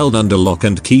artifacts held under lock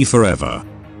and key forever.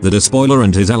 The Despoiler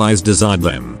and his allies desired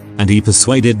them, and he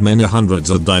persuaded many hundreds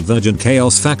of divergent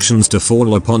chaos factions to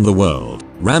fall upon the world.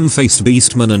 Ram-faced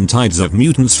beastmen and tides of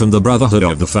mutants from the Brotherhood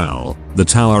of the Foul, the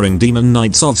towering demon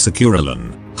knights of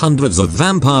Securalan, hundreds of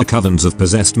vampire covens of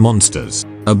possessed monsters,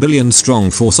 A billion-strong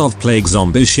force of plague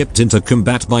zombies shipped into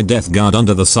combat by Death Guard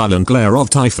under the silent glare of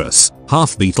typhus,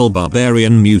 half-beetle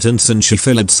barbarian mutants and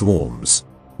shifilid swarms.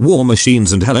 War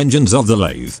machines and hell engines of the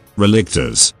lathe,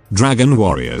 relictors, dragon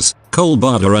warriors,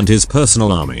 Neckbeardia and his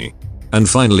personal army. And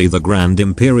finally the Grand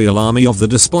Imperial Army of the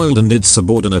Despoiled and its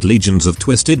subordinate legions of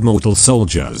twisted mortal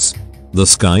soldiers. The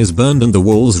skies burned and the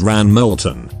walls ran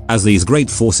molten, as these great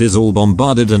forces all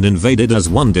bombarded and invaded as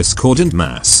one discordant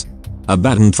mass.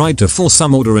 Abaddon tried to force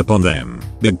some order upon them,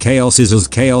 but chaos is as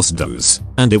chaos does,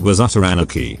 and it was utter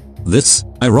anarchy. This,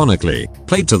 ironically,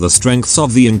 played to the strengths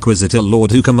of the Inquisitor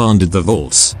Lord who commanded the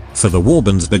vaults, for the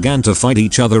Warbands began to fight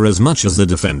each other as much as the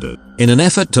Defender. In an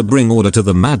effort to bring order to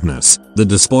the madness, the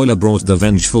Despoiler brought the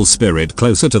vengeful spirit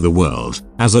closer to the world,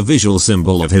 as a visual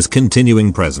symbol of his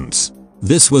continuing presence.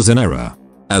 This was an error.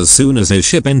 As soon as his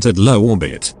ship entered low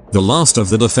orbit, the last of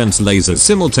the defense lasers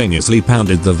simultaneously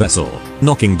pounded the vessel,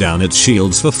 knocking down its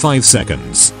shields for 5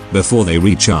 seconds, before they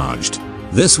recharged.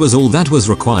 This was all that was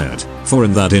required, for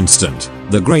in that instant,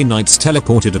 the Grey Knights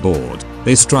teleported aboard.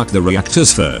 They struck the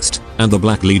reactors first, and the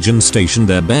Black Legion stationed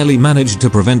there barely managed to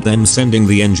prevent them sending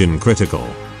the engine critical.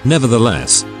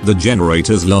 Nevertheless, the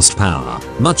generators lost power,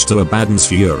 much to Abaddon's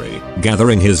fury.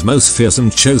 Gathering his most fearsome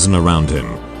chosen around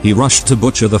him, he rushed to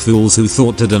butcher the fools who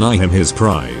thought to deny him his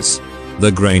prize.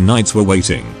 The Grey Knights were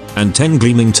waiting, and 10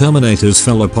 gleaming Terminators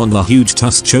fell upon the huge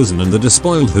tusk chosen and the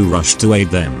Despoiled who rushed to aid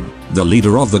them. The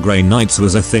leader of the Grey Knights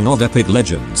was a thing of epic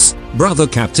legends. Brother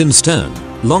Captain Stern,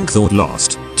 long thought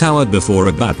lost, towered before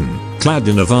Abaddon, clad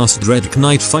in a vast dread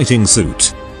knight fighting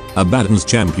suit. Abaddon's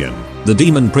champion, the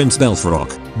demon Prince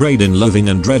Belfrock, brayed in loathing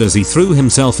and dread as he threw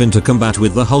himself into combat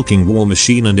with the hulking war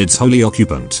machine and its holy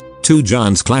occupant. 2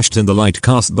 giants clashed in the light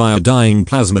cast by a dying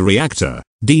plasma reactor.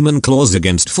 Demon claws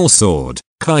against force sword,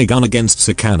 Kai gun against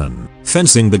Sikanon.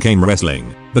 Fencing became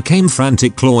wrestling, became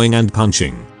frantic clawing and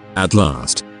punching. At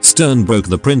last, Stern broke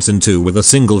the prince in two with a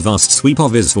single vast sweep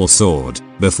of his force sword,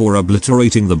 before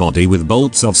obliterating the body with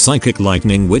bolts of psychic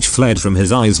lightning which fled from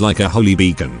his eyes like a holy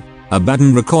beacon.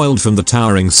 Abaddon recoiled from the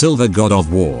towering silver god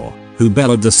of war, who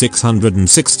bellowed the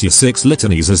 666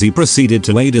 litanies as he proceeded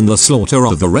to aid in the slaughter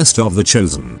of the rest of the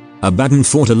chosen. Abaddon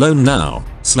fought alone now,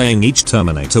 slaying each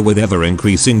Terminator with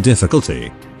ever-increasing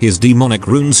difficulty. His demonic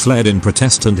runes flared in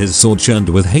protest and his sword churned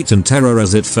with hate and terror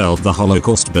as it felled the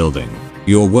Holocaust building.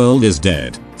 Your world is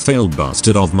dead, failed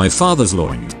bastard of my father's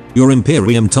loin. Your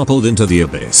Imperium toppled into the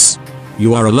abyss.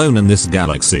 You are alone in this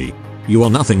galaxy. You are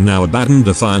nothing now, Abaddon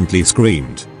defiantly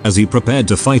screamed, as he prepared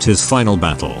to fight his final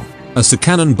battle. A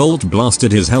Sikanon bolt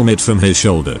blasted his helmet from his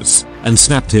shoulders, and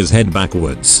snapped his head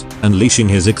backwards, unleashing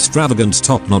his extravagant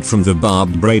topknot from the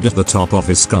barbed braid at the top of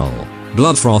his skull.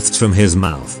 Blood frothed from his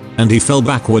mouth, and he fell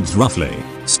backwards roughly.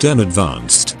 Stern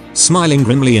advanced, smiling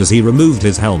grimly as he removed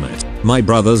his helmet. My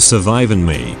brothers survive in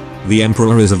me. The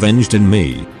Emperor is avenged in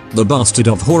me. The bastard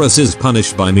of Horus is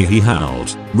punished by me, he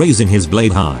howled, raising his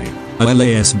blade high. A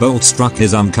LAS bolt struck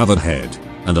his uncovered head,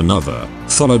 and another,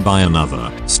 followed by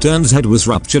another. Stern's head was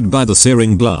ruptured by the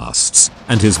searing blasts,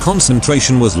 and his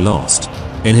concentration was lost.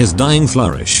 In his dying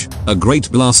flourish, a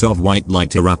great blast of white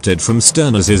light erupted from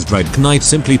Stern as his dread knight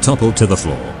simply toppled to the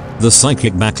floor. The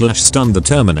psychic backlash stunned the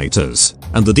Terminators,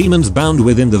 and the demons bound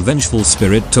within the vengeful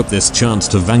spirit took this chance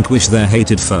to vanquish their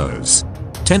hated foes.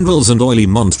 Tendrils and oily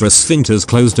monstrous sphincters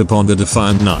closed upon the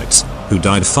defiant knights, who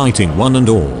died fighting one and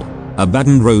all.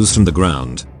 Abaddon rose from the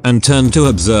ground, and turned to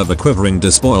observe a quivering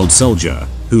despoiled soldier,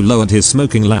 who lowered his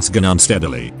smoking lasgun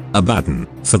unsteadily. Abaddon,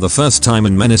 for the first time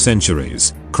in many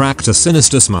centuries, cracked a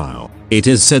sinister smile. It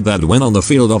is said that when on the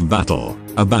field of battle,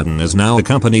 Abaddon is now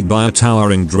accompanied by a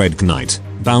towering dread knight,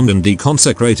 bound and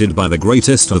deconsecrated by the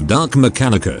greatest of Dark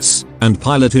Mechanicus, and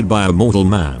piloted by a mortal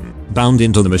man, bound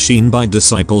into the machine by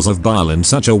disciples of Baal in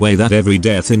such a way that every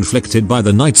death inflicted by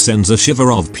the knight sends a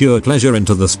shiver of pure pleasure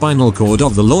into the spinal cord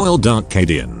of the loyal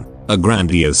Darkadian. A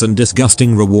grandiose and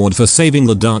disgusting reward for saving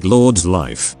the Dark Lord's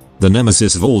life. The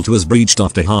Nemesis Vault was breached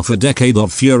after half a decade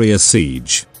of furious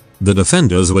siege. The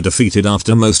defenders were defeated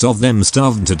after most of them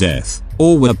starved to death,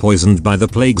 or were poisoned by the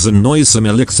plagues and noisome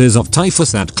elixirs of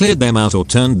typhus that cleared them out or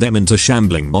turned them into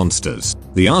shambling monsters.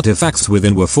 The artifacts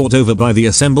within were fought over by the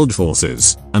assembled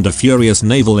forces, and a furious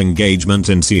naval engagement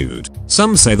ensued.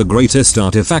 Some say the greatest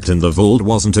artifact in the vault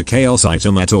wasn't a chaos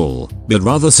item at all, but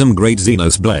rather some great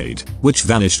Xenos blade, which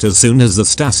vanished as soon as the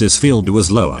stasis field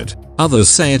was lowered. Others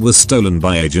say it was stolen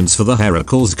by agents for the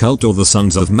Heracles cult or the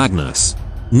Sons of Magnus.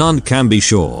 None can be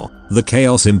sure. The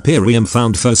Chaos Imperium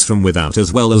found foes from without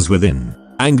as well as within.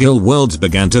 Angel worlds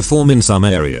began to form in some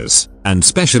areas, and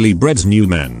specially bred new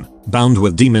men, bound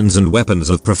with demons and weapons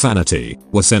of profanity,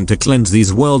 were sent to cleanse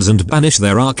these worlds and banish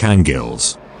their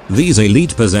archangels. These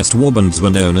elite possessed warbands were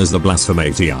known as the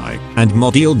Blasphematii, and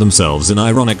modeled themselves in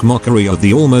ironic mockery of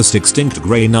the almost extinct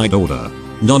Grey Knight Order.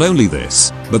 Not only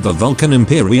this, but the Vulcan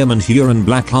Imperium and Huron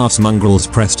Blackheart mongrels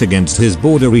pressed against his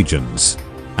border regions.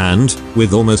 And,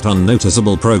 with almost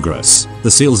unnoticeable progress,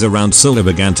 the seals around Sulla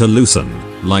began to loosen,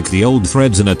 like the old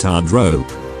threads in a tarred rope.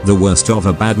 The worst of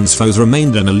Abaddon's foes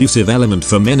remained an elusive element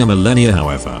for many millennia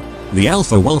however. The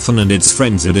Alpha Wolfen and its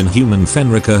frenzied inhuman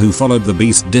Fenrica who followed the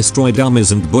beast destroyed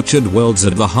armies and butchered worlds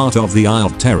at the heart of the Eye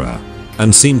of Terror,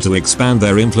 and seemed to expand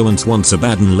their influence once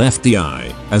Abaddon left the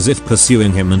Eye, as if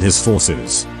pursuing him and his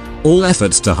forces. All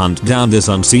efforts to hunt down this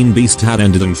unseen beast had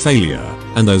ended in failure,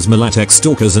 and those Malatek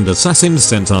stalkers and assassins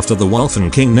sent after the Wolfen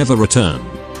King never returned.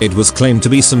 It was claimed to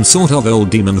be some sort of old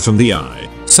demon from the Eye,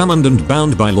 summoned and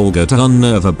bound by Lorga to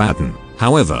unnerve Abaddon.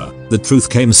 However, the truth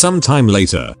came some time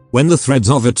later, when the threads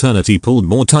of eternity pulled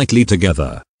more tightly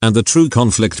together, and the true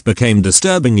conflict became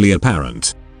disturbingly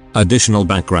apparent. Additional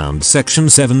background Section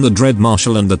 7 The Dread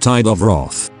Marshal and the Tide of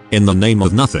Wrath. In the name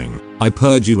of nothing, I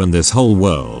purge you and this whole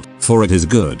world, for it is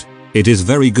good. It is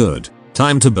very good.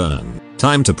 Time to burn.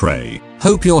 Time to pray.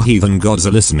 Hope your heathen gods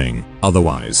are listening,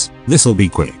 otherwise, this'll be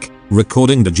quick.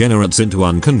 Recording degenerates into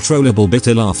uncontrollable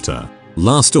bitter laughter.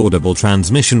 Last audible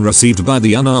transmission received by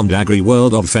the unarmed agri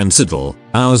world of Fensiddle,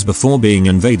 hours before being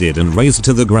invaded and razed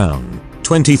to the ground.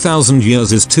 20,000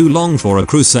 years is too long for a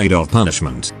crusade of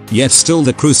punishment, yet still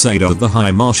the crusade of the High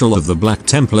Marshal of the Black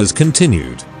Templars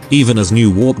continued. Even as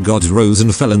new warp gods rose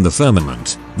and fell in the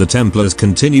firmament, the Templars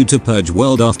continued to purge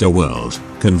world after world,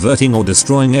 converting or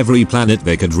destroying every planet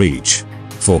they could reach.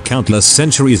 For countless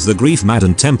centuries the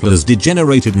grief-maddened Templars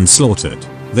degenerated and slaughtered.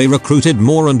 They recruited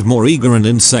more and more eager and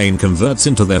insane converts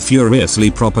into their furiously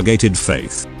propagated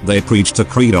faith. They preached a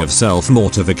creed of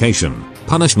self-mortification,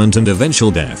 punishment and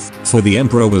eventual death, for the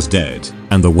Emperor was dead,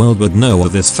 and the world would know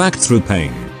of this fact through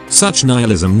pain. Such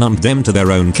nihilism numbed them to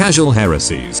their own casual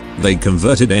heresies. They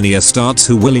converted any Astartes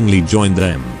who willingly joined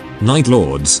them. Night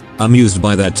Lords, amused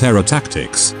by their terror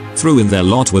tactics, threw in their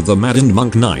lot with the maddened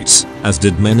monk knights, as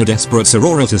did many desperate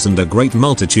sororities and a great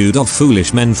multitude of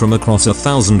foolish men from across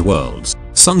 1,000 worlds.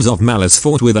 Sons of Malice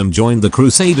fought with and joined the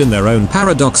crusade in their own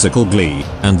paradoxical glee,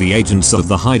 and the agents of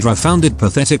the Hydra found it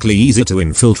pathetically easy to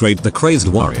infiltrate the crazed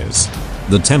warriors.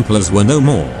 The Templars were no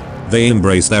more. They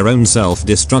embraced their own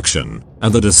self-destruction,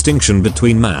 and the distinction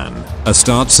between man,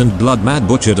 Astartes and blood-mad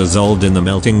butcher dissolved in the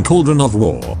melting cauldron of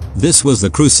war. This was the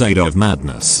crusade of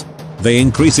madness. They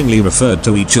increasingly referred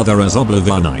to each other as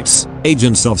Oblivionites,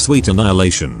 agents of sweet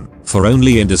annihilation, for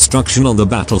only in destruction on the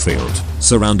battlefield,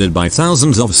 surrounded by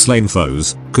thousands of slain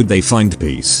foes, could they find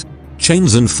peace.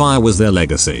 Chains and fire was their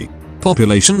legacy.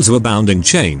 Populations were bound in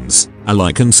chains,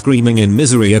 alike and screaming in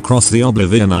misery across the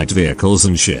Oblivionite vehicles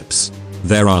and ships.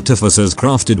 Their artificers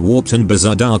crafted warped and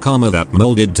bizarre dark armor that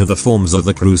molded to the forms of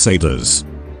the Crusaders.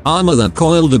 Armor that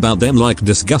coiled about them like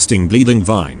disgusting bleeding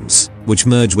vines, which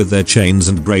merged with their chains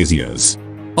and braziers.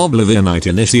 Oblivionite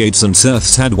initiates and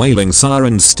serfs had wailing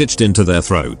sirens stitched into their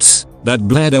throats, that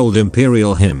blared old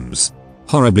imperial hymns.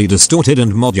 Horribly distorted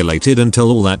and modulated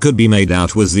until all that could be made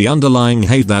out was the underlying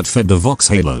hate that fed the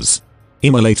Voxhalers.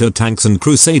 Immolator tanks and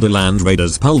Crusader land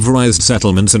raiders pulverized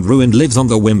settlements and ruined lives on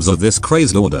the whims of this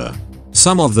crazed order.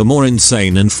 Some of the more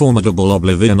insane and formidable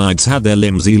Oblivionites had their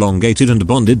limbs elongated and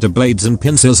bonded to blades and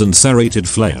pincers and serrated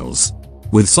flails.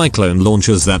 With cyclone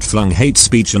launchers that flung hate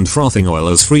speech and frothing oil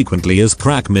as frequently as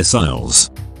crack missiles.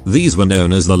 These were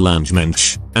known as the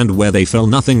Langmensch, and where they fell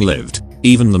nothing lived,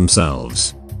 even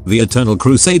themselves. The Eternal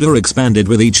Crusader expanded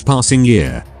with each passing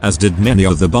year, as did many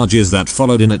of the budges that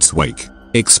followed in its wake,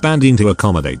 expanding to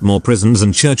accommodate more prisons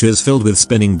and churches filled with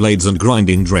spinning blades and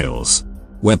grinding drills,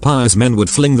 where pious men would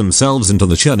fling themselves into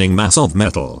the churning mass of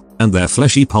metal, and their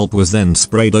fleshy pulp was then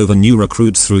sprayed over new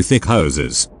recruits through thick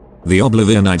hoses. The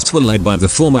Oblivionites were led by the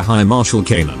former High Marshal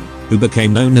Kanan, who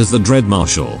became known as the Dread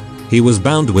Marshal. He was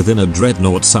bound within a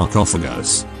dreadnought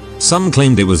sarcophagus. Some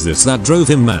claimed it was this that drove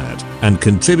him mad, and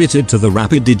contributed to the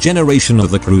rapid degeneration of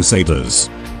the Crusaders.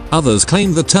 Others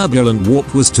claimed the turbulent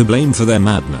warp was to blame for their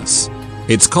madness.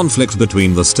 Its conflict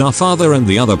between the Starfather and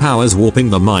the other powers warping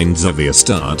the minds of the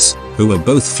Astartes, who were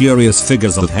both furious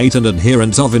figures of hate and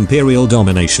adherents of imperial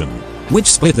domination,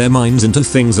 which split their minds into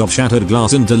things of shattered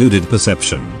glass and deluded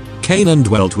perception. Kanan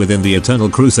dwelt within the Eternal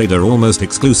Crusader almost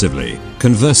exclusively,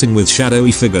 conversing with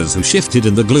shadowy figures who shifted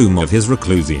in the gloom of his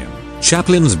reclusium.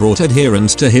 Chaplains brought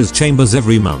adherents to his chambers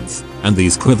every month, and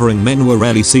these quivering men were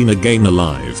rarely seen again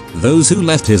alive. Those who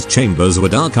left his chambers were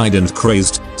dark-eyed and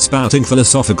crazed, spouting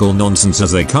philosophical nonsense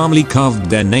as they calmly carved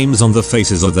their names on the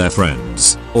faces of their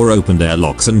friends, or opened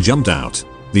airlocks and jumped out.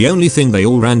 The only thing they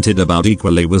all ranted about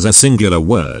equally was a singular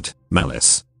word: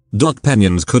 malice. Dark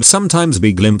pennons could sometimes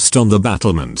be glimpsed on the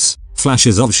battlements,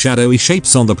 flashes of shadowy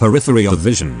shapes on the periphery of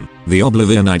vision. The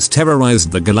Oblivionites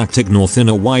terrorized the galactic north in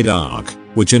a wide arc,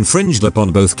 which infringed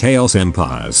upon both Chaos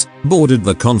Empires, bordered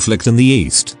the conflict in the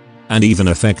east, and even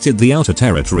affected the outer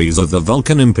territories of the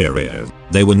Vulcan Imperia.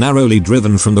 They were narrowly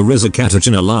driven from the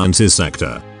Rizikatachan Alliance's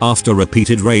sector, after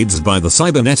repeated raids by the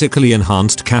cybernetically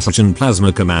enhanced Katachan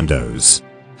Plasma Commandos.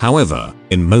 However,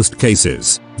 in most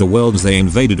cases, the worlds they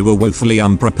invaded were woefully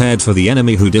unprepared for the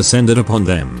enemy who descended upon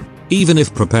them. Even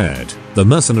if prepared, the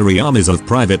mercenary armies of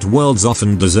private worlds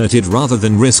often deserted rather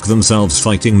than risk themselves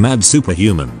fighting mad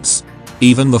superhumans.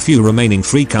 Even the few remaining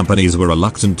free companies were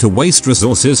reluctant to waste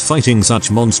resources fighting such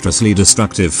monstrously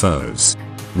destructive foes.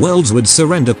 Worlds would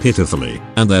surrender pitifully,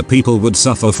 and their people would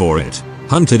suffer for it,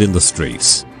 hunted in the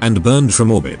streets, and burned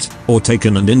from orbit, or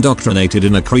taken and indoctrinated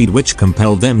in a creed which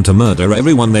compelled them to murder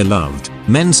everyone they loved.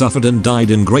 Men suffered and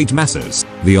died in great masses.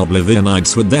 The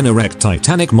Oblivionites would then erect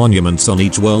titanic monuments on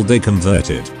each world they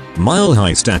converted.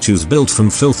 Mile-high statues built from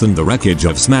filth and the wreckage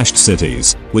of smashed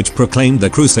cities, which proclaimed the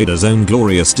Crusaders' own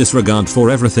glorious disregard for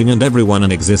everything and everyone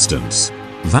in existence.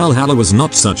 Valhalla was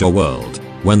not such a world.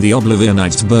 When the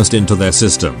Oblivionites burst into their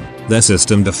system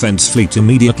defense fleet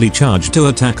immediately charged to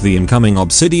attack the incoming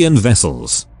Obsidian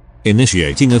vessels,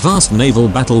 initiating a vast naval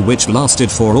battle which lasted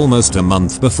for almost a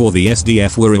month before the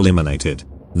SDF were eliminated.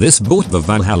 This bought the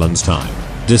Valhallans time.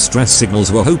 Distress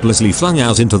signals were hopelessly flung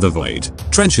out into the void,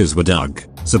 trenches were dug,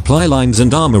 supply lines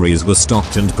and armories were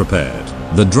stocked and prepared.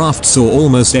 The draft saw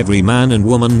almost every man and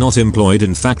woman not employed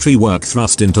in factory work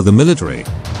thrust into the military.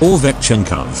 Orvek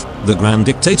Chenkov, the Grand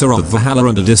Dictator of Valhalla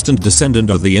and a distant descendant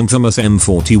of the infamous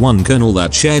M41 colonel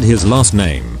that shared his last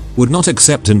name, would not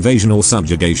accept invasion or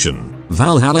subjugation.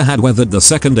 Valhalla had weathered the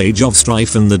second age of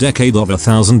strife in the decade of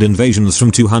 1,000 invasions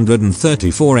from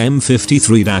 234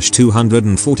 M53 to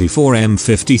 244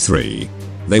 M53.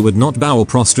 They would not bow or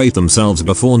prostrate themselves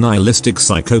before nihilistic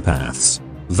psychopaths.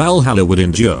 Valhalla would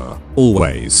endure,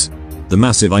 always. The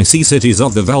massive icy cities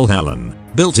of the Valhallan,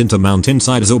 built into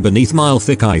mountainsides or beneath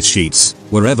mile-thick ice sheets,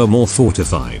 were ever more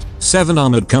fortified. 7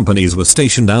 armored companies were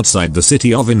stationed outside the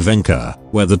city of Invenka,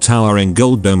 where the towering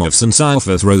gold dome of St.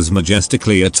 rose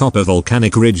majestically atop a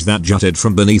volcanic ridge that jutted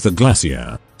from beneath a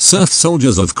glacier. Serf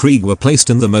soldiers of Krieg were placed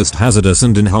in the most hazardous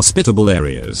and inhospitable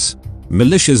areas.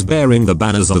 Militias bearing the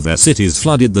banners of their cities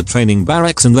flooded the training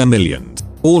barracks in their millions.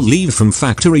 All leave from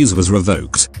factories was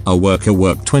revoked. A worker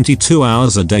worked 22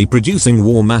 hours a day producing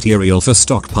war material for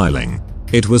stockpiling.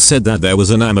 It was said that there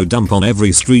was an ammo dump on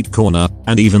every street corner,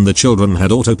 and even the children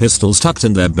had auto pistols tucked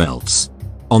in their belts.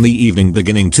 On the evening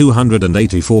beginning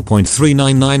 284.399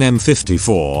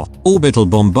 M54, orbital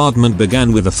bombardment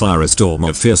began with a firestorm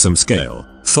of fearsome scale,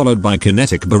 followed by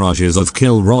kinetic barrages of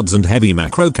kill rods and heavy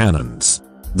macro cannons.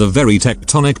 The very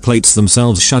tectonic plates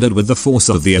themselves shuddered with the force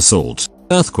of the assault.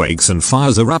 Earthquakes and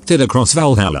fires erupted across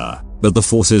Valhalla, but the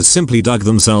forces simply dug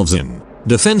themselves in.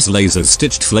 Defense lasers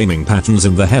stitched flaming patterns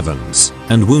in the heavens,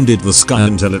 and wounded the sky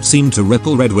until it seemed to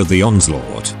ripple red with the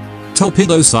onslaught.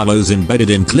 Torpedo silos embedded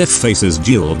in cliff faces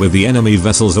dueled with the enemy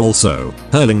vessels also,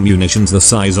 hurling munitions the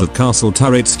size of castle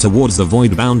turrets towards the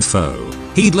void-bound foe.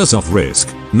 Heedless of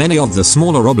risk, many of the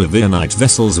smaller Oblivionite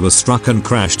vessels were struck and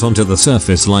crashed onto the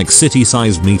surface like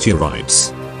city-sized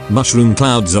meteorites. Mushroom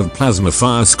clouds of plasma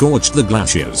fire scorched the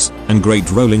glaciers, and great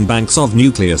rolling banks of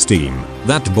nuclear steam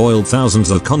that boiled thousands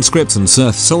of conscripts and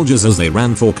serf soldiers as they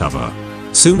ran for cover.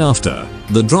 Soon after,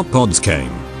 the drop pods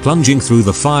came, plunging through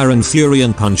the fire and fury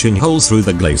and punching holes through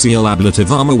the glacial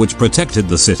ablative armor which protected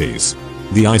the cities.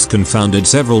 The ice confounded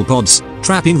several pods,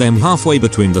 trapping them halfway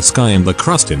between the sky and the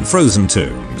crust in frozen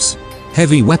tombs.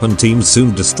 Heavy weapon teams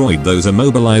soon destroyed those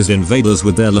immobilized invaders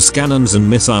with their las cannons and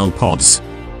missile pods.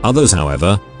 Others,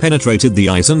 however, penetrated the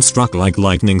ice and struck like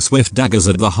lightning-swift daggers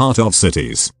at the heart of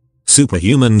cities.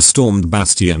 Superhumans stormed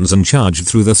bastions and charged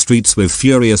through the streets with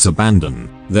furious abandon.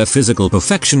 Their physical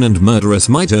perfection and murderous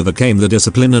might overcame the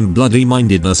discipline and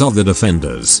bloody-mindedness of the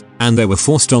defenders, and they were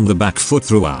forced on the back foot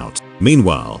throughout.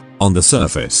 Meanwhile, on the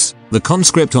surface, the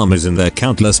conscript armies in their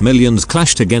countless millions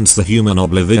clashed against the human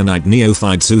Oblivionite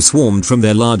neophytes who swarmed from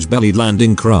their large-bellied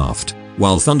landing craft,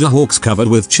 while Thunderhawks covered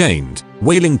with chained,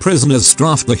 wailing prisoners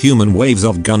strafed the human waves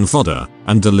of gun fodder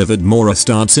and delivered more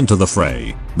astartes into the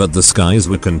fray. But the skies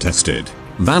were contested.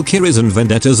 Valkyries and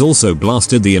Vendettas also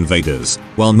blasted the invaders,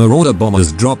 while Marauder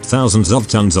bombers dropped thousands of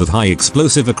tons of high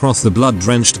explosive across the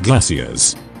blood-drenched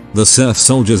glaciers. The serf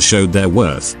soldiers showed their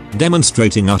worth,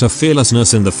 demonstrating utter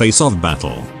fearlessness in the face of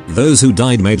battle. Those who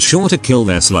died made sure to kill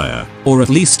their slayer, or at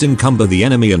least encumber the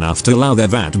enemy enough to allow their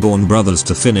Vat-born brothers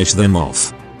to finish them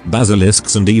off.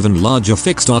 Basilisks and even larger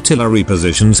fixed artillery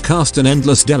positions cast an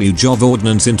endless deluge of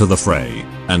ordnance into the fray,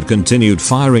 and continued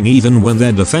firing even when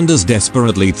their defenders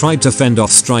desperately tried to fend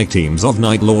off strike teams of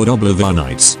Night Lord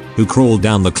Oblivionites, who crawled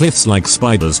down the cliffs like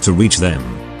spiders to reach them.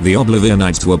 The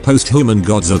Oblivionites were post-human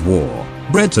gods of war,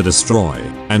 bred to destroy,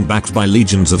 and backed by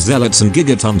legions of zealots and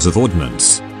gigatons of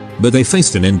ordnance. But they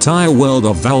faced an entire world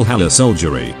of Valhalla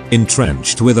soldiery,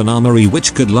 entrenched with an armory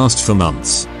which could last for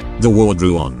months. The war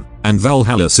drew on, and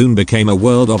Valhalla soon became a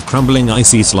world of crumbling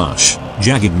icy slush,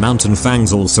 jagged mountain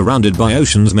fangs all surrounded by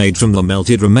oceans made from the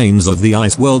melted remains of the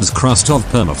ice world's crust of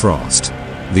permafrost.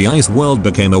 The ice world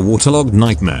became a waterlogged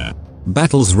nightmare.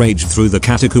 Battles raged through the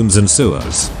catacombs and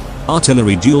sewers.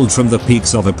 Artillery dueled from the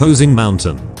peaks of opposing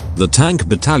mountains. The tank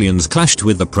battalions clashed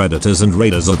with the predators and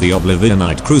raiders of the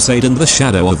Oblivionite crusade in the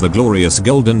shadow of the glorious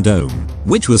Golden Dome,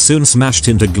 which was soon smashed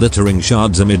into glittering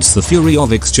shards amidst the fury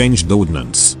of exchanged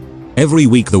ordnance. Every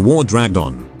week the war dragged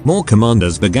on. More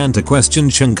commanders began to question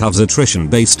Chenkov's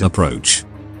attrition-based approach.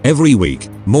 Every week,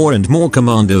 more and more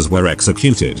commanders were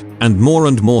executed, and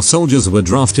more soldiers were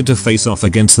drafted to face off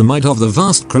against the might of the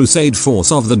vast crusade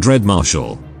force of the Dread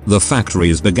Marshal. The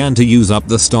factories began to use up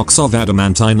the stocks of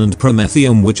adamantine and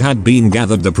promethium which had been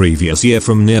gathered the previous year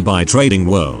from nearby trading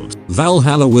world.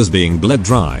 Valhalla was being bled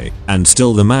dry, and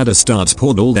still the mad Astartes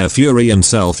poured all their fury and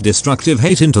self-destructive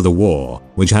hate into the war,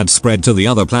 which had spread to the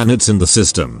other planets in the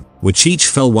system, which each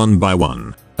fell one by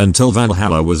one, until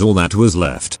Valhalla was all that was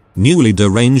left. Newly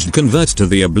deranged converts to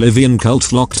the Oblivion cult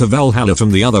flocked to Valhalla from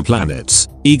the other planets,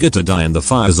 eager to die in the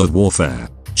fires of warfare.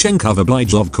 Chenkov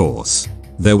obliged, of course.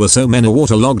 There were so many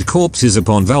waterlogged corpses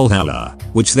upon Valhalla,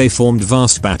 which they formed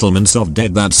vast battlements of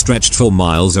dead that stretched for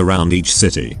miles around each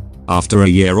city. After a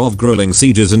year of grueling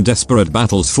sieges and desperate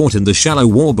battles fought in the shallow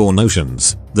warborn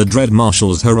oceans, the Dread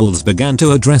Marshal's heralds began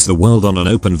to address the world on an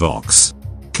open vox,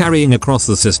 carrying across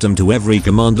the system to every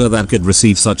commander that could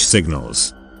receive such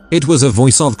signals. It was a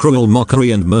voice of cruel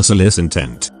mockery and merciless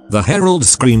intent. The heralds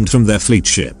screamed from their fleet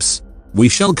ships, "We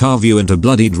shall carve you into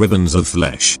bloodied ribbons of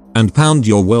flesh, and pound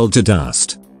your world to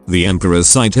dust. The Emperor's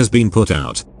sight has been put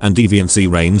out, and deviancy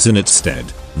reigns in its stead.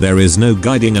 There is no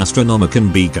guiding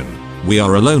astronomican beacon. We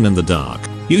are alone in the dark.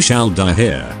 You shall die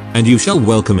here, and you shall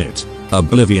welcome it.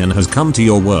 Oblivion has come to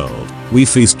your world. We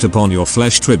feast upon your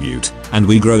flesh tribute, and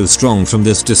we grow strong from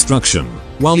this destruction,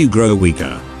 while you grow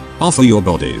weaker. Offer your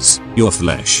bodies, your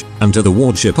flesh, unto the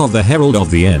wardship of the Herald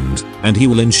of the End, and he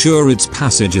will ensure its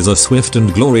passage is a swift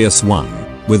and glorious one.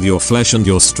 With your flesh and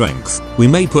your strength, we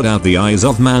may put out the eyes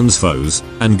of man's foes,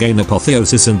 and gain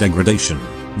apotheosis and degradation.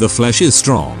 The flesh is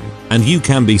strong, and you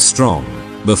can be strong."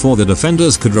 Before the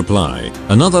defenders could reply,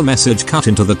 another message cut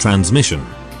into the transmission.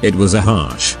 It was a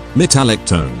harsh, metallic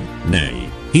tone. "Nay,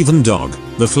 heathen dog,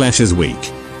 the flesh is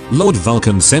weak. Lord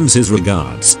Vulcan sends his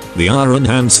regards." The Iron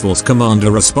Hands Force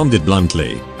commander responded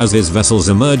bluntly, as his vessels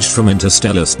emerged from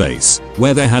interstellar space,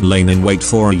 where they had lain in wait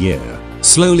for a year,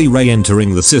 slowly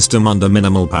re-entering the system under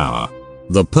minimal power.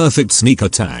 The perfect sneak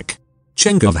attack.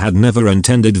 Chenkov had never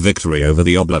intended victory over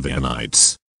the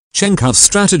Oblivionites. Chenkov's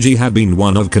strategy had been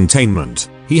one of containment.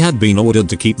 He had been ordered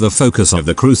to keep the focus of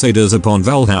the Crusaders upon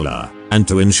Valhalla, and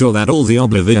to ensure that all the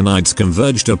Oblivionites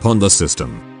converged upon the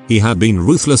system. He had been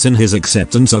ruthless in his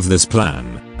acceptance of this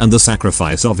plan, and the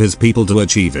sacrifice of his people to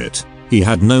achieve it. He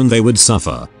had known they would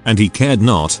suffer, and he cared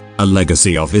not, a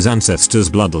legacy of his ancestors'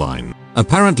 bloodline.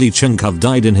 Apparently Chenkov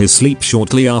died in his sleep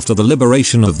shortly after the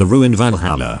liberation of the ruined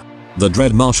Valhalla. The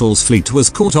Dread Marshal's fleet was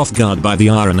caught off guard by the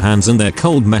Iron Hands and their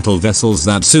cold metal vessels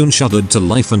that soon shuddered to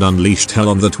life and unleashed hell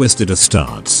on the twisted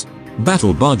Astartes.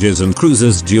 Battle barges and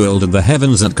cruisers dueled in the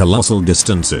heavens at colossal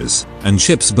distances, and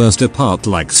ships burst apart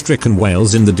like stricken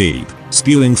whales in the deep,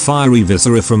 spewing fiery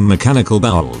viscera from mechanical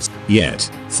bowels. Yet,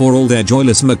 for all their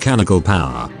joyless mechanical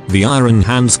power, the Iron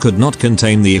Hands could not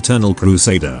contain the Eternal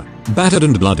Crusader. Battered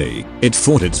and bloody, it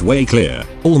fought its way clear,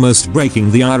 almost breaking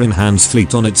the Iron Hands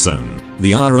fleet on its own.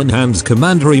 The Iron Hands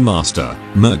Commandery Master,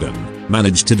 Mergen,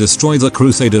 managed to destroy the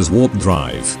Crusaders' warp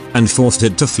drive, and forced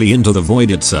it to flee into the void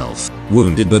itself.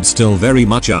 Wounded but still very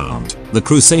much armed, the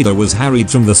Crusader was harried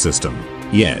from the system.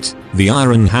 Yet, the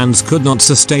Iron Hands could not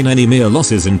sustain any mere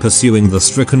losses in pursuing the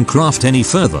stricken craft any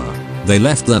further. They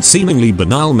left that seemingly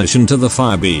banal mission to the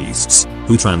Fire Beasts,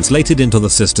 who translated into the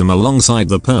system alongside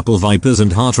the Purple Vipers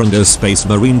and Heartrender Space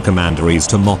Marine commanderies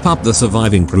to mop up the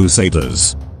surviving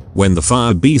Crusaders. When the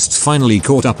Fire Beasts finally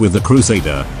caught up with the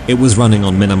Crusader, it was running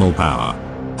on minimal power.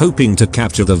 Hoping to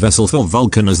capture the vessel for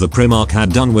Vulcan as the Primarch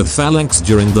had done with Phalanx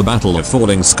during the Battle of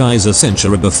Falling Skies a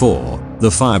century before,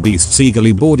 the Fire Beasts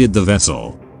eagerly boarded the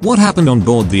vessel. What happened on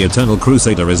board the Eternal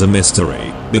Crusader is a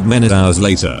mystery, but many hours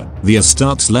later, the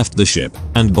Astartes left the ship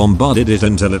and bombarded it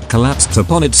until it collapsed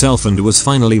upon itself and was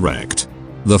finally wrecked.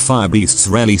 The fire beasts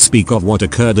rarely speak of what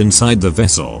occurred inside the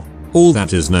vessel. All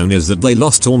that is known is that they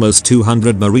lost almost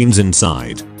 200 marines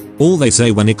inside. All they say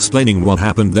when explaining what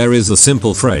happened there is a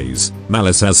simple phrase,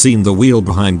 "Malice has seen the wheel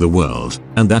behind the world,"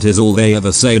 and that is all they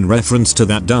ever say in reference to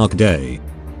that dark day.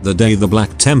 The day the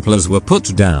Black Templars were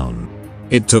put down.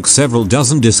 It took several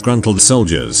dozen disgruntled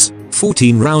soldiers,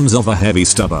 14 rounds of a heavy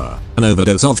stubber, an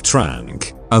overdose of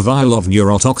tranq, a vial of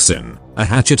neurotoxin, a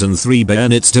hatchet and 3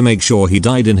 bayonets to make sure he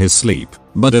died in his sleep,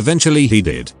 but eventually he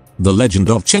did. The legend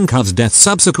of Chenkov's death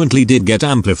subsequently did get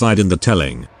amplified in the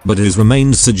telling, but his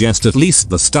remains suggest at least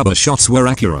the stubber shots were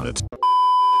accurate.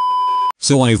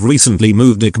 So I've recently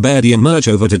moved Neckbeardia merch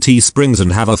over to Teesprings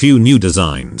and have a few new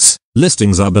designs.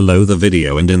 Listings are below the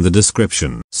video and in the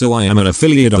description. So I am an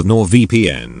affiliate of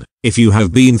NordVPN. If you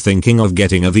have been thinking of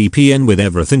getting a VPN with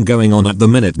everything going on at the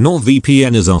minute,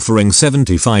 NordVPN is offering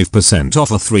 75% off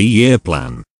a 3-year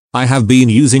plan. I have been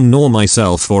using Nord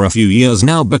myself for a few years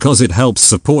now because it helps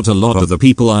support a lot of the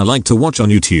people I like to watch on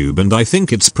YouTube, and I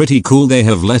think it's pretty cool they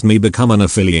have let me become an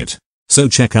affiliate. So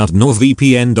check out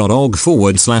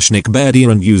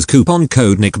nordvpn.org/Neckbeardia and use coupon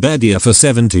code Neckbeardia for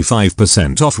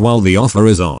 75% off while the offer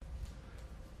is on.